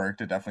it worked.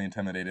 It definitely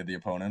intimidated the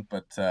opponent,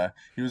 but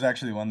he was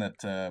actually the one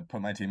that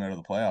put my team out of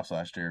the playoffs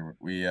last year.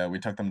 We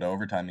took them to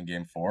overtime in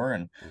game 4,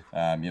 and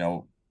um, you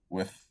know.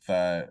 with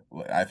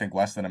I think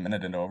less than a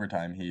minute into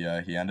overtime,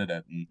 he ended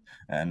it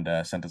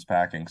and sent us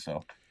packing.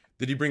 So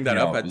Did he bring that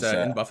up it at was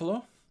in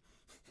Buffalo?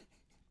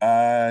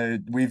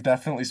 we've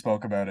definitely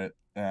spoke about it.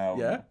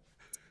 Yeah.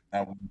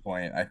 At one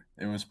point,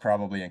 it was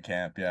probably in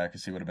camp, yeah,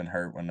 because he would have been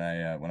hurt when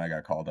I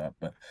got called up,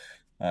 but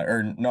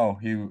or no,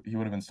 he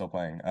would have been still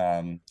playing.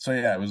 So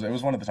yeah, it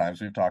was one of the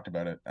times we've talked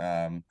about it.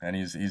 And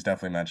he's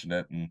definitely mentioned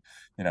it, and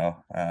you know,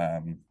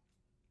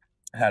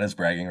 had his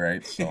bragging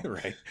rights. So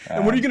Right.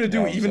 And what are you going to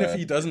do it was even if a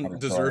he doesn't funny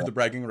story. deserve the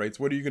bragging rights?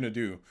 What are you going to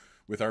do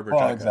with Arbor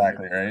Well, Xhekaj?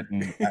 exactly, right.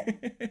 And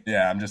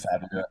yeah, I'm just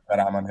happy that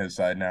I'm on his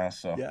side now.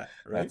 So Yeah,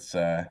 right. that's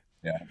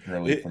yeah,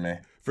 relief for It, me.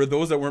 for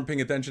those that weren't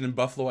paying attention in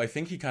Buffalo, I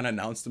think he kind of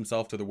announced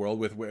himself to the world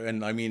with,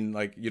 and I mean,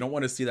 like, you don't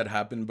want to see that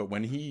happen, but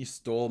when he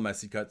stole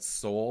Messicut's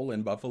soul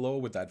in Buffalo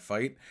with that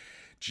fight,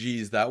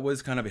 geez, that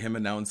was kind of him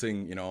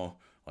announcing,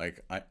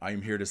 like,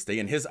 I'm here to stay.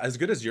 And his, as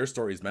good as your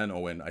stories, man,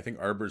 Owen, I think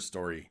Arbor's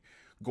story,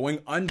 going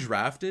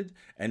undrafted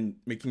and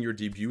making your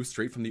debut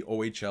straight from the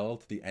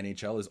OHL to the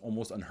NHL is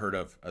almost unheard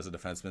of as a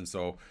defenseman.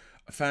 So,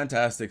 a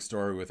fantastic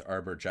story with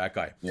Arbor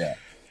Xhekaj. Yeah.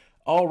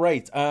 All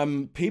right.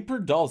 Paper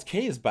Dolls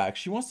Kay is back.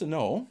 She wants to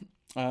know,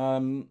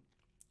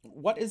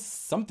 what is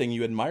something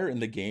you admire in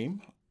the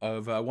game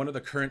of one of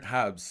the current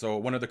Habs? So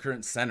one of the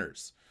current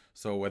centers.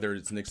 So whether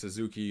it's Nick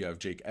Suzuki, you have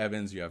Jake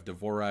Evans, you have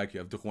Dvorak, you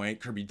have Drouin,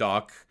 Kirby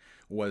Doc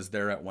was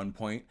there at one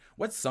point.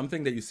 What's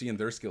something that you see in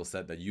their skill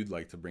set that you'd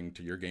like to bring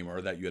to your game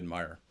or that you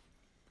admire?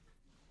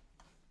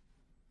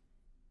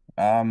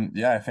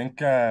 Yeah, I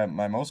think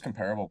my most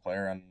comparable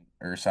player on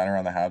or center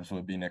on the Habs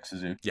would be Nick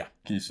Yeah,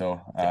 Suzuki. So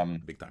yeah,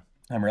 big time.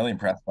 I'm really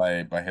impressed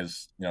by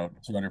his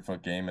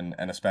 200-foot game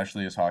and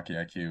especially his hockey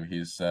IQ.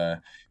 He's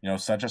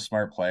such a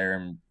smart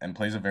player and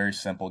plays a very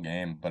simple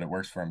game, but it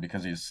works for him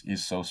because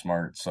he's so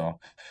smart. So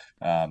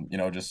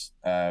just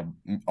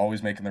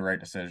always making the right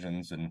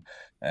decisions and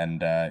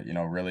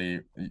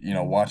really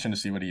watching to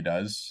see what he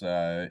does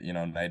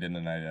night in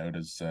and night out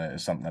is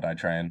something that I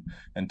try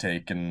and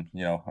take and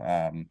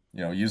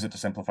use it to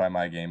simplify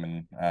my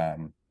game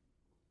and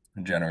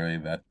generally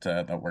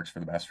that works for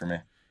the best for me.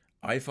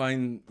 I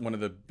find one of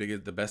the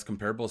best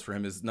comparables for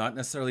him is not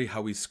necessarily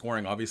how he's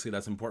scoring. Obviously,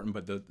 that's important,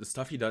 but the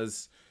stuff he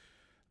does,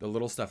 the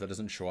little stuff that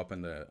doesn't show up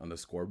on the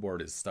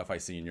scoreboard, is stuff I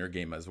see in your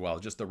game as well.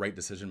 Just the right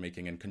decision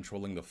making and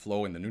controlling the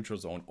flow in the neutral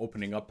zone,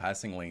 opening up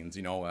passing lanes,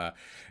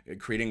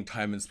 creating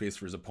time and space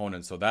for his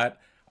opponent. So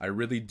that I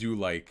really do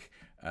like.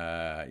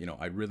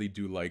 I really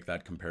do like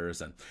that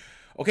comparison.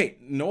 Okay,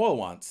 Noah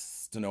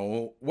wants to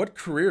know, what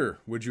career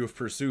would you have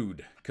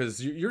pursued?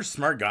 Because you're a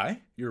smart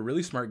guy. You're a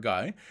really smart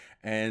guy.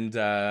 And,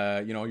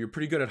 you're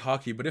pretty good at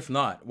hockey. But if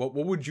not, what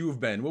would you have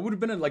been? What would have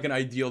been like an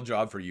ideal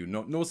job for you?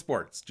 No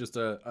sports, just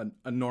a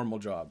normal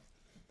job.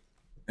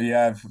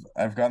 Yeah,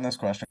 I've gotten this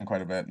question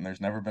quite a bit, and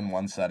there's never been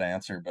one set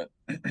answer, but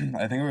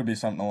I think it would be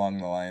something along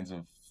the lines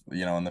of,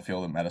 in the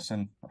field of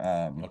medicine.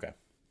 Okay.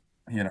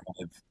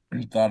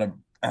 I've thought of,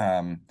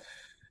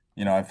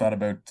 I've thought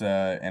about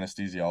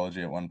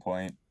anesthesiology at one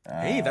point.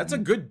 Hey, that's a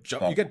good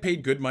job. You get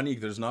paid good money.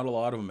 There's not a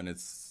lot of them, and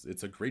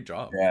it's a great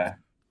job. Yeah,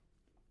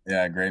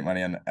 yeah, great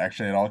money. And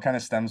actually, it all kind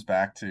of stems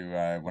back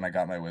to when I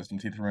got my wisdom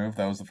teeth removed.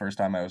 That was the first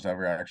time I was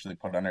ever actually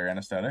put under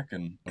anesthetic,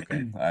 and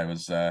Okay. I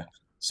was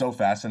so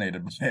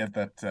fascinated by it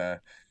that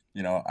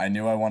I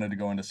knew I wanted to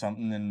go into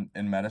something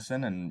in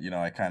medicine, and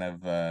I kind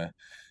of that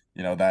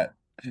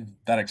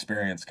that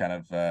experience kind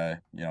of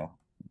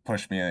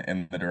pushed me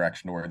in the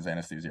direction towards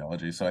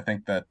anesthesiology. So I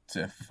think that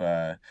if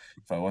I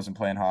wasn't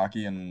playing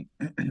hockey and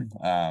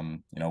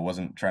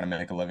wasn't trying to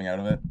make a living out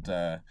of it,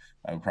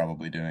 I would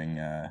probably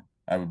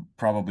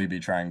be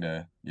trying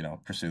to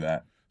pursue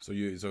that. So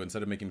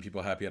instead of making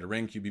people happy at a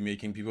rink, you'd be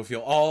making people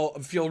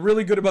feel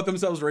really good about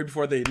themselves right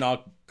before they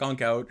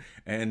conk out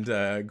and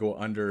go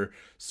under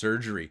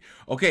surgery.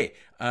 Okay,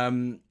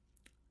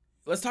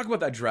 let's talk about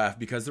that draft,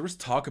 because there was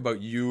talk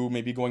about you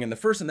maybe going in the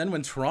first, and then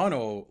when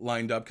Toronto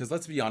lined up, because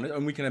let's be honest,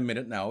 and we can admit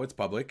it now, it's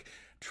public,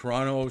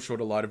 Toronto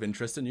showed a lot of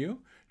interest in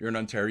you. You're an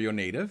Ontario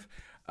native.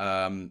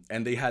 And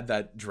they had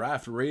that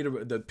draft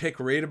the pick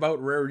right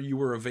about where you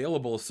were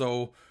available.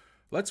 So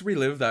let's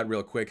relive that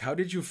real quick. How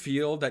did you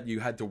feel that you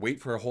had to wait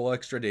for a whole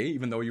extra day,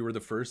 even though you were the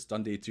first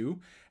on day 2?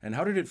 And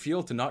how did it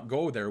feel to not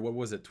go there? What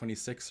was it,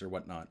 26 or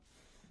whatnot?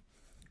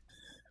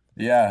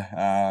 Yeah,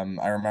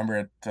 I remember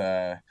it.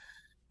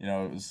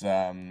 It was.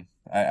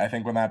 I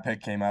think when that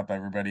pick came up,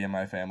 everybody in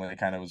my family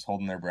kind of was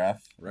holding their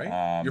breath.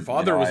 Right? Your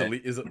father was a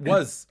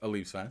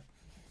Leafs fan.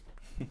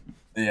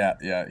 Yeah,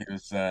 yeah, he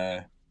was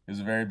a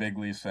very big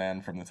Leafs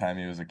fan from the time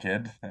he was a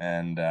kid,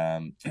 and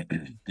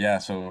yeah,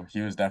 so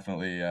he was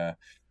definitely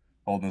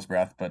holding his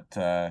breath, but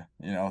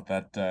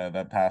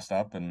that passed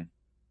up, and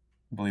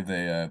I believe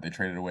they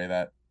traded away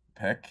that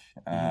pick.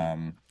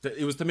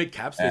 It was to make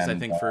cap space, I And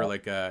think, for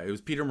like it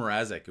was Peter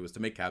Mrazek. It was to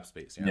make cap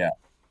space. Yeah.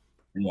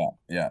 yeah,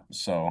 yeah.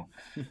 So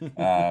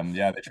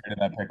yeah, they traded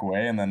that pick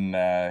away, and then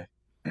I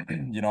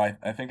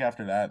think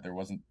after that there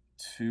wasn't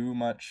too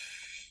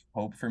much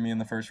hope for me in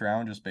the first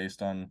round, just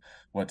based on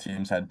what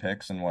teams had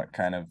picks and what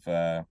kind of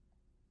what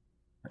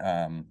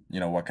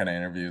kind of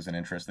interviews and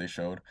interest they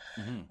showed.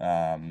 Hmm.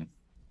 Um,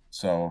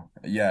 So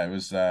yeah, it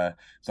was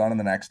on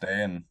the next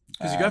day, and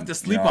Because you have to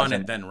you know, sleep I on was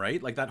it in, then,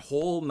 right? Like that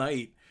whole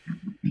night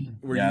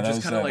where you yeah,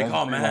 just kind of that like, was a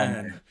oh pretty long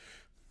night. man.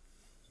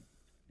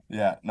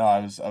 Yeah, no, I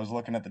was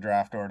looking at the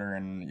draft order,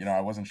 and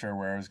I wasn't sure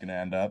where I was going to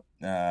end up.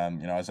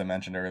 As I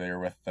mentioned earlier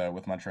with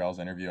Montreal's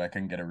interview, I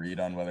couldn't get a read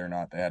on whether or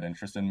not they had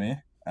interest in me.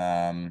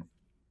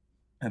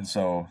 And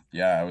so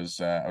yeah, I was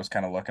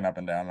kind of looking up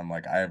and down. I'm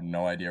like, I have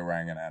no idea where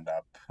I'm going to end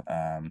up.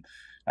 Um,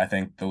 I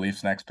think the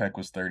Leafs' next pick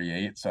was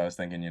 38, so I was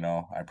thinking,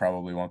 I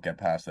probably won't get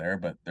past there,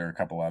 but there are a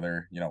couple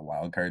other,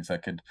 wild cards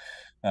that could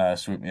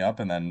swoop me up.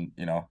 And then,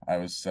 I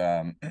was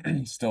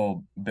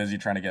still busy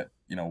trying to get,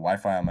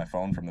 Wi-Fi on my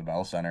phone from the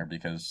Bell Center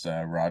because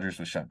Rogers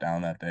was shut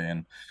down that day.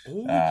 And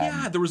Oh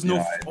yeah, there was no.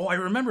 I Oh, I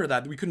remember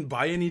that. We couldn't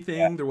buy yeah,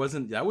 anything. There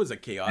wasn't. That was a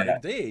yeah,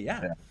 chaotic day.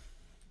 Yeah. yeah,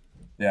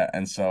 yeah.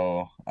 And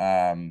so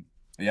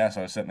so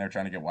I was sitting there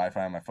trying to get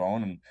Wi-Fi on my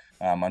phone,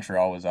 and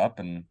Montreal was up,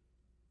 and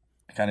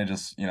kind of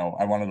just,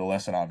 I wanted to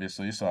listen,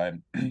 obviously. So I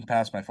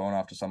passed my phone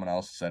off to someone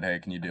else and said, hey,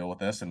 can you deal with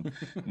this? And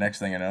next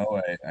thing I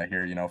know, I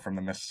hear, from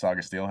the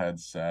Mississauga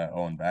Steelheads,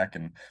 Owen Beck,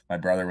 and my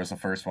brother was the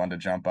first one to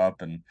jump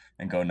up and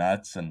go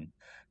nuts. And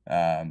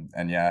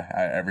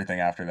yeah, everything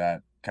after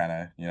that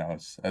kind of,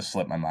 has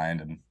slipped my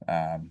mind.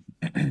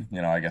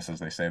 And, I guess as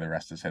they say, the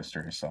rest is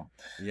history. So,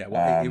 Yeah,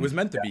 well, it was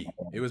meant to yeah, be.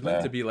 It was meant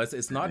uh, to be. Let's.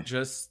 It's not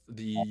just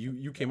the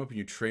you came up and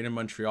you trained in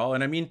Montreal,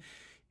 and I mean,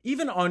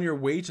 even on your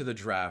way to the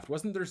draft,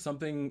 wasn't there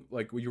something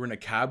like you were in a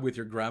cab with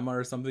your grandma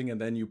or something,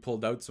 and then you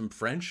pulled out some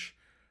French?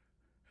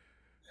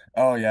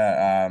 oh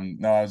yeah,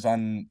 no, I was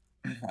on,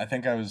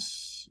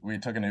 we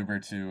took an Uber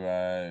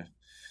to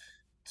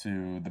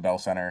the Bell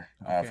Center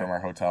Okay. from our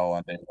hotel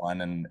on day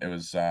one, and it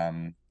was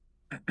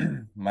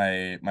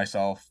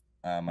myself,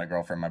 my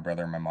girlfriend, my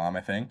brother, and my mom,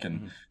 I think.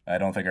 And Mhm. I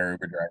don't think our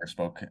Uber driver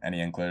spoke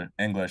any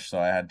English, so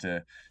I had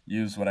to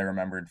use what I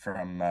remembered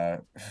from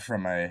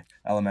my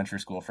elementary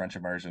school French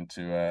immersion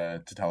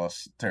to tell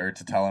us to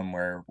tell him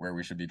where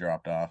we should be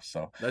dropped off.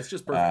 So That's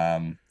just perfect.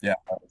 yeah,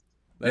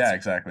 That's yeah,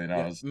 exactly. No, it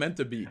yeah, was, meant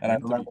to be. and I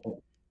Meant to remember, be.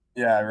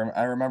 yeah,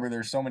 I remember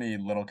there's so many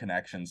little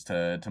connections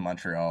to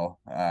Montreal,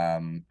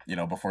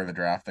 before the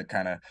draft that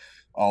kind of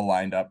all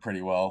lined up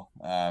pretty well.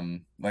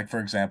 Like for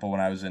example,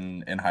 when I was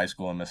in high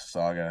school in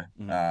Mississauga,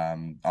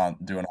 Mhm. on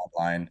doing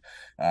online,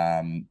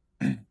 um,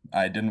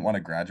 I didn't want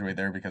to graduate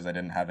there because I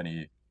didn't have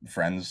any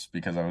friends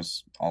because I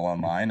was all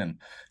online, and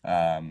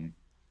um,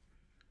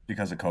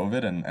 because of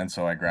COVID, and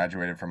so I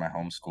graduated from my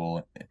home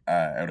school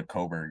out of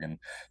Coburg, and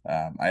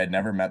I had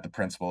never met the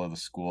principal of the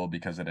school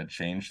because it had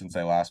changed since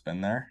I last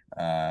been there.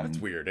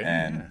 That's weird, eh?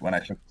 And Yeah. when I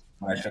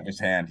shook his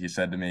hand, he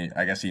said to me,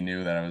 I guess he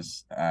knew that I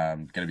was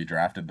going to be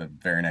drafted the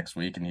very next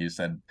week, and he just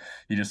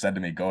said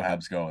to me, "Go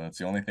Habs, go." That's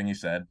the only thing he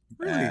said,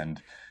 Really?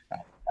 and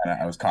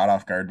I was caught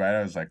off guard by it.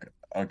 I was like,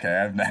 okay,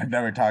 I've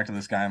never talked to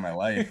this guy in my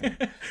life, and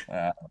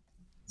uh,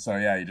 so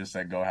yeah, he just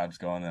said go Habs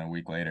go, and then a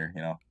week later,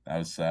 I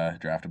was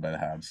drafted by the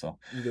Habs. So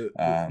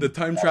The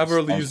time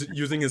traveler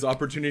using his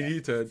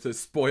opportunity to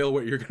spoil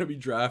what you're gonna be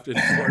drafted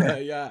for.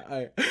 That yeah,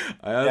 I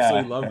yeah,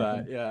 absolutely love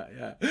that.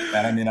 Yeah,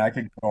 and I yeah. mean I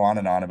could go on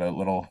and on about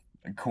little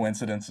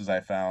coincidences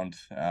I found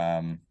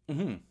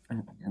Hmm.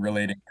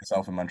 relating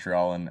myself in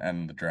Montreal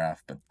and the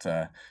draft,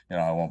 but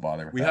I won't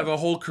bother with We have that a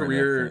whole for the.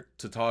 career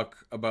to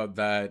talk about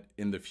that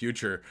in the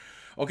future.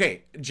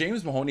 Okay,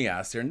 James Mahoney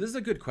asked here, and this is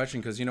a good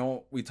question because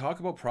we talk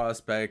about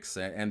prospects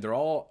and they're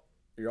all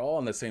you're all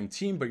on the same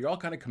team, but you're all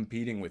kind of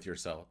competing with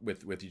yourself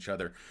with each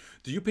other.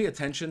 Do you pay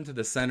attention to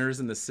the centers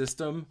in the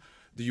system?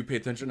 Do you pay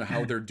attention to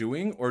how they're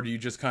doing, or do you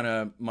just kind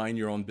of mind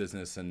your own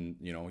business and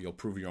you'll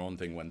prove your own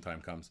thing when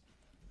time comes?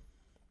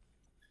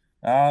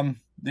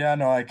 Yeah,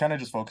 no, I kind of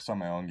just focus on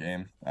my own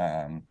game.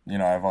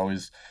 I've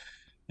always,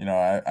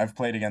 I've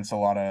played against a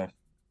lot of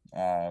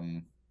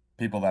um,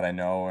 people that I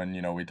know,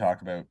 and we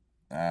talk about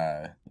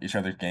each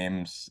other's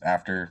games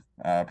after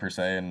per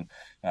se, and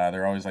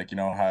they're always like,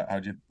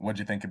 what'd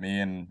you think of me?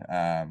 And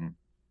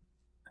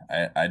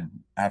I'd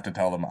have to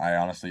tell them I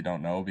honestly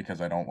don't know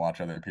because I don't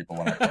watch other people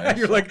when I play.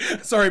 You're So like,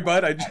 sorry,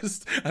 bud,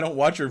 I don't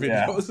watch your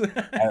yeah, videos.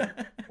 I,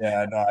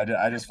 yeah, no,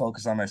 I just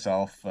focus on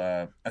myself,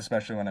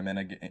 especially when I'm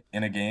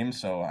in a game.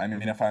 So I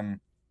mean, Mhm. if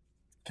I'm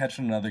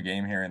catching another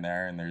game here and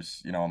there, and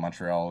there's a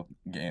Montreal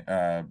game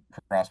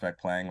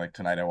prospect playing. Like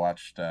tonight, I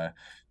watched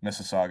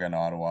Mississauga and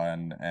Ottawa,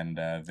 and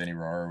Vinny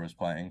Rohr was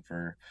playing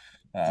for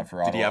Did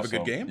he Ottawa. have a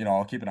good So game?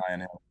 I'll keep an eye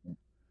on him.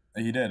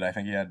 He did. I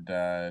think he had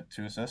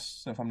 2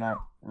 assists, if I'm not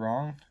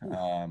wrong.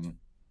 Ooh.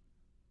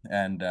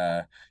 And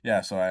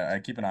yeah, so I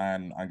keep an eye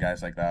on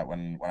guys like that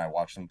when I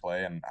watch them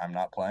play and I'm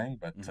not playing.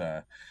 But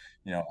Mhm.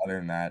 other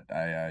than that,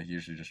 I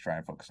usually just try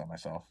and focus on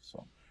myself.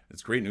 So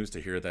It's great news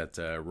to hear that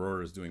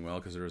Roar is doing well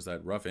because there was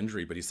that rough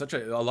injury, but he's such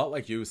a lot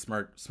like you,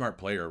 smart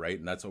player, right?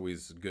 And that's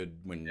always good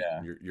when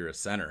yeah. you're a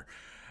center.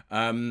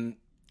 Um,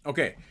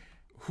 okay,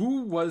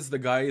 who was the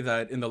guy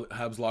that in the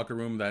Habs locker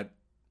room that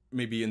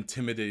maybe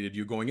intimidated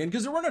you going in?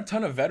 Because there weren't a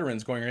ton of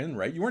veterans going in,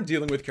 right? You weren't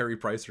dealing with Carey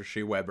Price or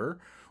Shea Weber.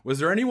 Was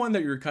there anyone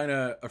that you're kind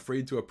of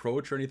afraid to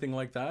approach or anything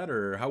like that,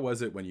 or how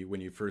was it when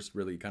you first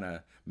really kind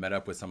of met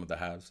up with some of the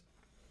Habs?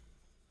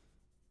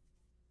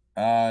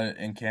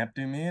 In camp,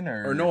 do you mean,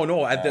 Or no,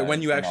 no, at the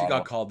when you in actually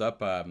got Ottawa? called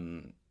up.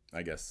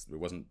 I guess it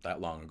wasn't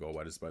that long ago.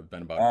 What, it's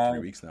been about three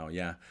Uh, weeks now.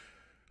 Yeah.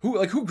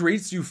 Who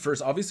greets you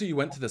first? Obviously, you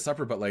went to the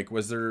supper, but like,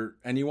 was there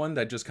anyone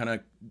that just kind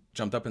of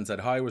jumped up and said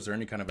hi? Was there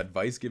any kind of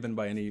advice given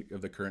by any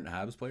of the current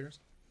Habs players?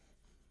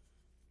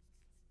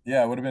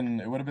 Yeah, it would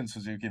have been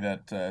Suzuki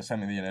that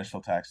sent me the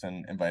initial text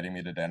and inviting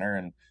me to dinner,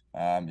 and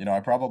I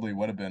probably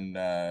would have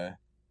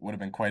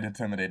been quite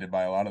intimidated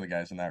by a lot of the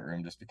guys in that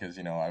room just because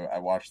I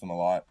watched them a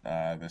lot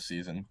this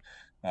season,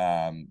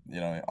 on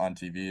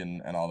TV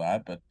and all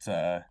that. But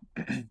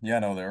yeah,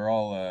 no, they were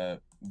all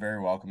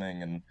very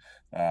welcoming, and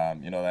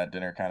that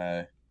dinner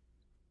kind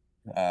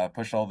of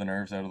pushed all the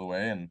nerves out of the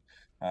way, and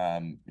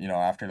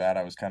after that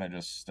I was kind of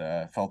just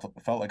felt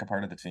like a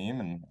part of the team,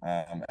 and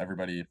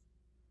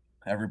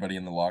everybody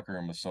in the locker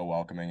room was so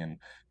welcoming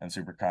and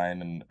super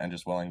kind and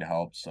just willing to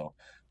help. So,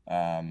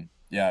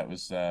 yeah, it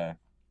was a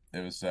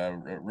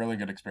really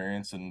good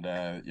experience, and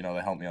they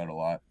helped me out a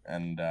lot.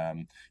 And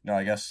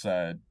I guess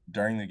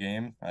during the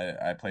game,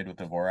 I played with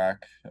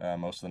Dvorak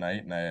most of the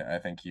night, and I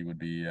think he would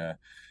be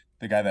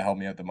the guy that helped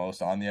me out the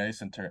most on the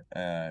ice in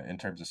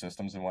terms of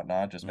systems and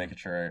whatnot, just Mm. making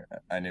sure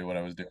I knew what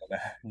I was doing,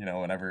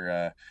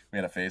 whenever we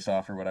had a face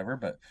off or whatever.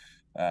 But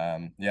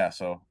yeah,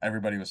 so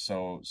everybody was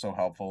so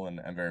helpful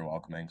and very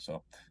welcoming.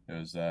 So it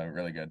was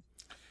really good.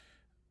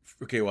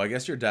 Okay, well, I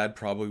guess your dad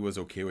probably was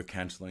okay with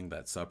canceling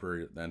that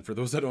supper. Then, for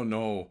those that don't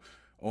know,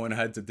 Owen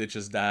had to ditch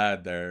his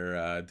dad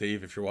there.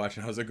 Dave, if you're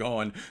watching, how's it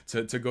going?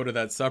 To go to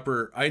that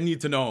supper, I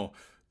need to know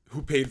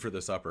who paid for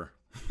the supper.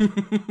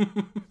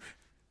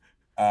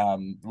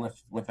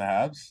 With the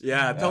Habs,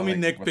 Yeah, tell me like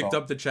Nick with picked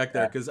all, up the check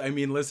there, yeah, because I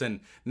mean,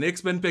 listen,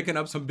 Nick's been picking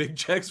up some big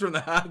checks from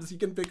the Habs. He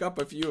can pick up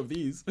a few of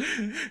these.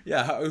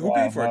 Yeah, who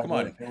yeah, paid for it? no, Come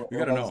on, we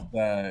gotta know.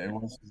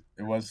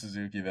 it was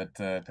Suzuki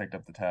that picked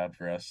up the tab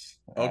for us.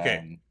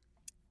 Okay,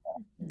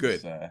 It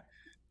was good.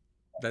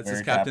 That's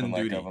his very captain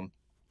captain-like of duty. him.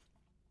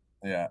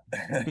 Yeah.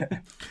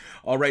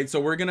 All right, so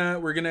we're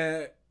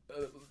gonna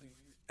uh,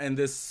 end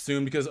this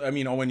soon because I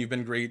mean, Owen, you've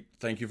been great.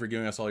 Thank you for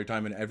giving us all your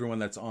time, and everyone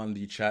that's on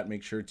the chat,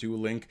 make sure to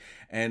link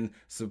and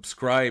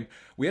subscribe.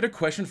 We had a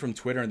question from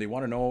Twitter, and they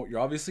want to know: you're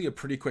obviously a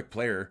pretty quick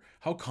player.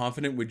 How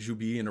confident would you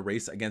be in a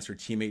race against your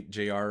teammate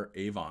Jr.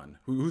 Avon?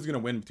 Who's gonna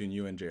win between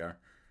you and Jr.?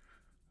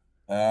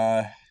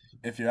 Uh,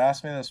 if you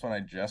asked me this when I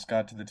just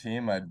got to the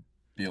team, I'd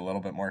be a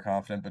little bit more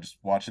confident, but just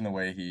watching the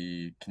way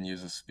he can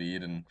use his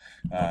speed and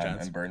No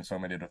chance. burn so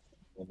many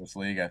in this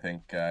league, I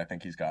think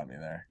he's got me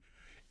there.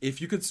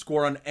 If you could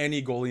score on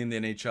any goalie in the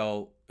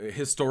NHL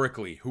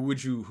historically, who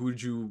would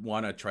you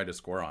want to try to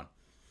score on?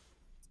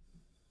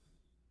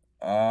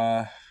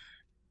 Uh,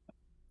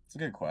 it's a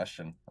good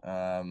question.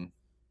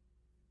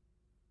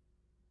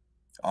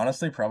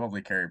 Honestly,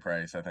 probably Carey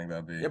Price. I think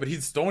that'd Yeah, be but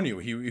he'd stone you.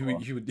 He, cool.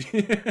 he would.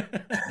 Yeah.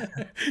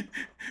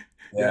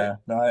 Yeah,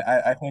 no,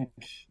 I think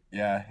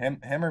yeah, him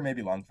or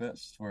maybe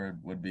Lundqvist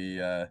would be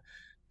the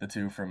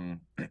two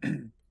from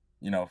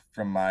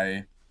from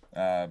my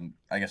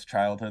I guess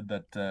childhood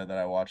that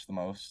I watched the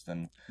most,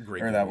 and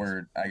Great or that goalies.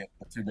 were, I guess,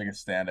 the two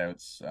biggest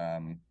standouts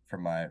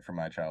from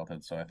my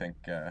childhood. So I think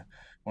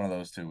one of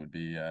those two would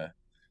be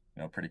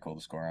pretty cool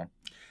to score on.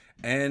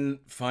 And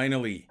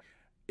finally,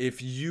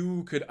 if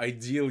you could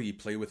ideally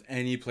play with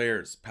any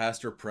players,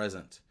 past or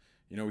present,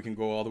 we can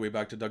go all the way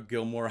back to Doug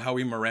Gilmore,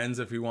 Howie Morenz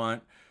if we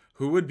want.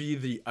 Who would be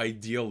the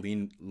ideal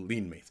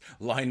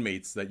line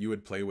mates that you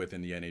would play with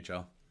in the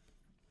NHL?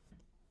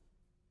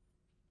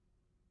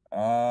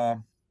 Uh,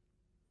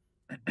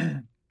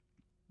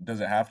 does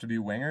it have to be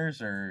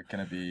wingers or can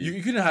it You, be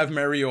you can have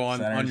Mario on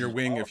centers your as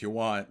wing well? if you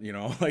want,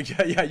 like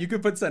yeah, you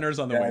could put centers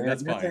on the Yeah, wing.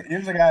 That's fine.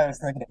 here's the guy I was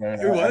thinking about.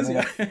 It I was, mean,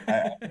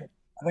 yeah.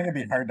 I think it'd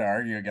be hard to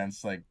argue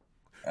against like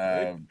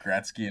Right?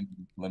 Gretzky and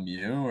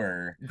Lemieux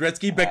or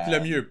Gretzky, Beck, uh,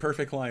 Lemieux,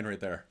 perfect line right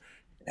there.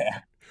 yeah,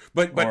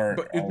 But but or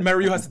but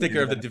Mario has to take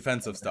care of the even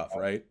defensive stuff,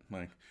 right?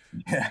 Like,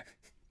 yeah.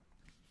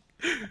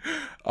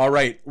 all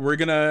right, we're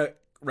gonna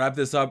wrap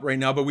this up right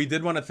now. But we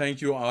did want to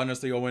thank you,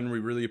 honestly, Owen. We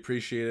really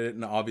appreciate it,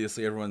 and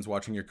obviously everyone's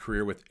watching your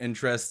career with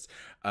interest.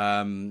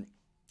 Um,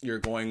 you're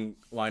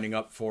lining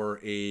up for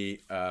a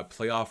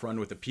playoff run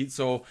with the Pete.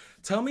 So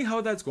tell me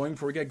how that's going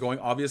before we get going.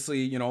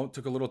 Obviously, it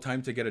took a little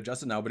time to get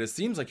adjusted now, but it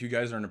seems like you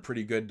guys are in a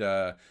pretty good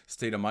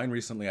state of mind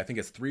recently. I think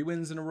it's 3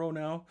 wins in a row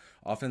now.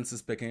 Offense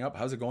is picking up.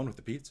 How's it going with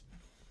the Pete's?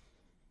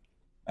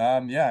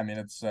 Yeah, I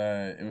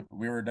mean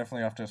we were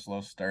definitely off to a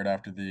slow start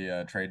after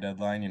the trade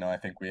deadline. I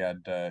think we have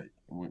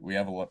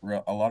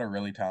a lot of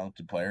really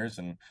talented players,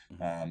 and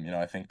Mm-hmm.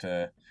 I think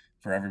to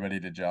for everybody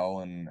to gel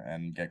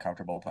and get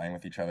comfortable playing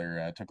with each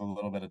other took a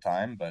little bit of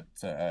time, but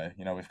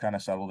we've kind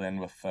of settled in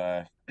with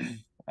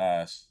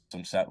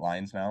some set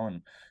lines now,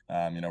 and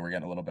we're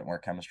getting a little bit more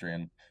chemistry,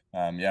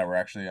 and yeah, we're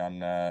actually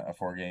on a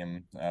 4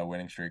 game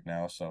winning streak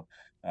now, so.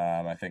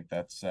 I think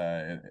that's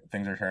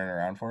things are turning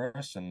around for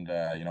us, and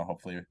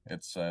hopefully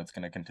it's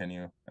going to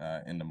continue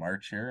into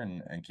March here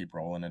and keep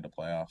rolling into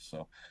playoffs.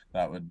 So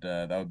that would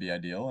be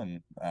ideal,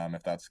 and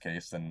if that's the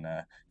case, then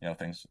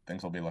things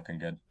will be looking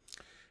good.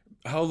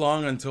 How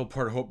long until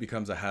Port Hope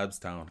becomes a Habs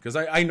town? Because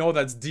I know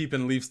that's deep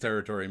in Leafs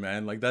territory,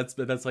 man. Like that's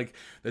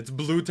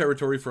blue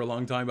territory for a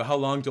long time. But how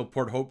long till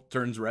Port Hope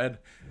turns red?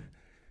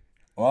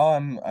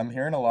 Well, I'm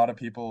hearing a lot of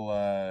people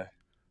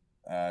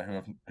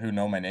who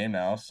know my name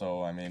now.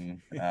 So I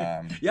mean,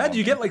 Yeah, do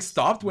you get maybe like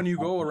stopped when you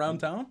go around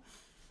town?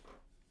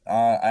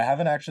 I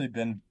haven't actually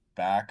been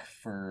back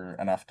for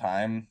enough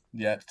time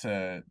yet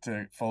to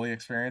fully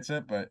experience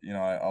it, but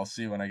I'll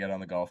see when I get on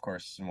the golf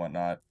course and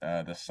whatnot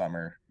this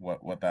summer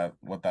what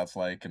that's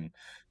like, and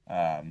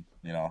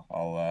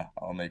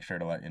I'll make sure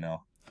to let you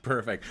know.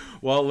 Perfect.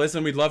 Well,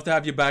 listen, we'd love to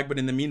have you back, but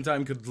in the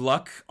meantime, good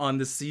luck on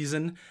the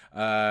season.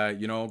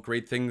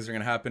 Great things are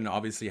going to happen.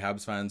 Obviously,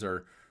 Habs fans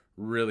are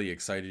really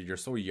excited. You're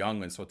so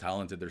young and so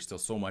talented. There's still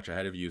so much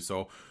ahead of you.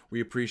 So we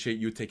appreciate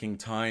you taking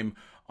time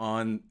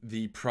on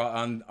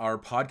on our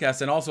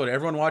podcast, and also to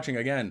everyone watching.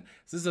 Again,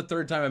 this is the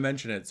third time I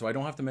mention it, so I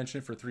don't have to mention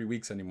it for 3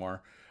 weeks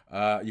anymore.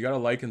 You got to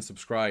like and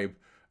subscribe.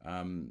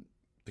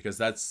 Because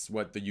that's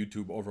what the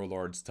YouTube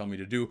overlords tell me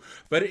to do.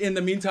 But in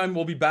the meantime,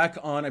 we'll be back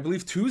on, I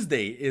believe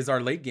Tuesday is our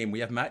late game.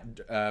 We have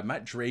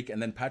Matt Drake and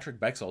then Patrick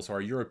Bexell, so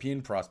our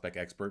European prospect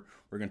expert.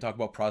 We're going to talk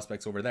about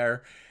prospects over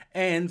there.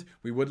 And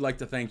we would like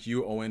to thank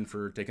you, Owen,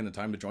 for taking the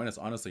time to join us.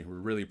 Honestly, we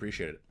really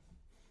appreciate it.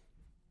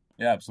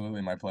 Yeah,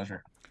 absolutely. My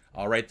pleasure.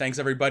 All right. Thanks,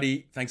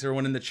 everybody. Thanks,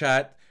 everyone in the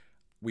chat.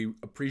 We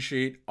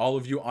appreciate all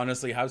of you.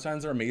 Honestly, House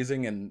fans are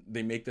amazing and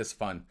they make this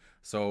fun.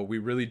 So we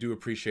really do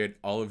appreciate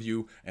all of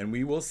you. And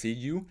we will see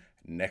you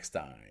next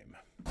time.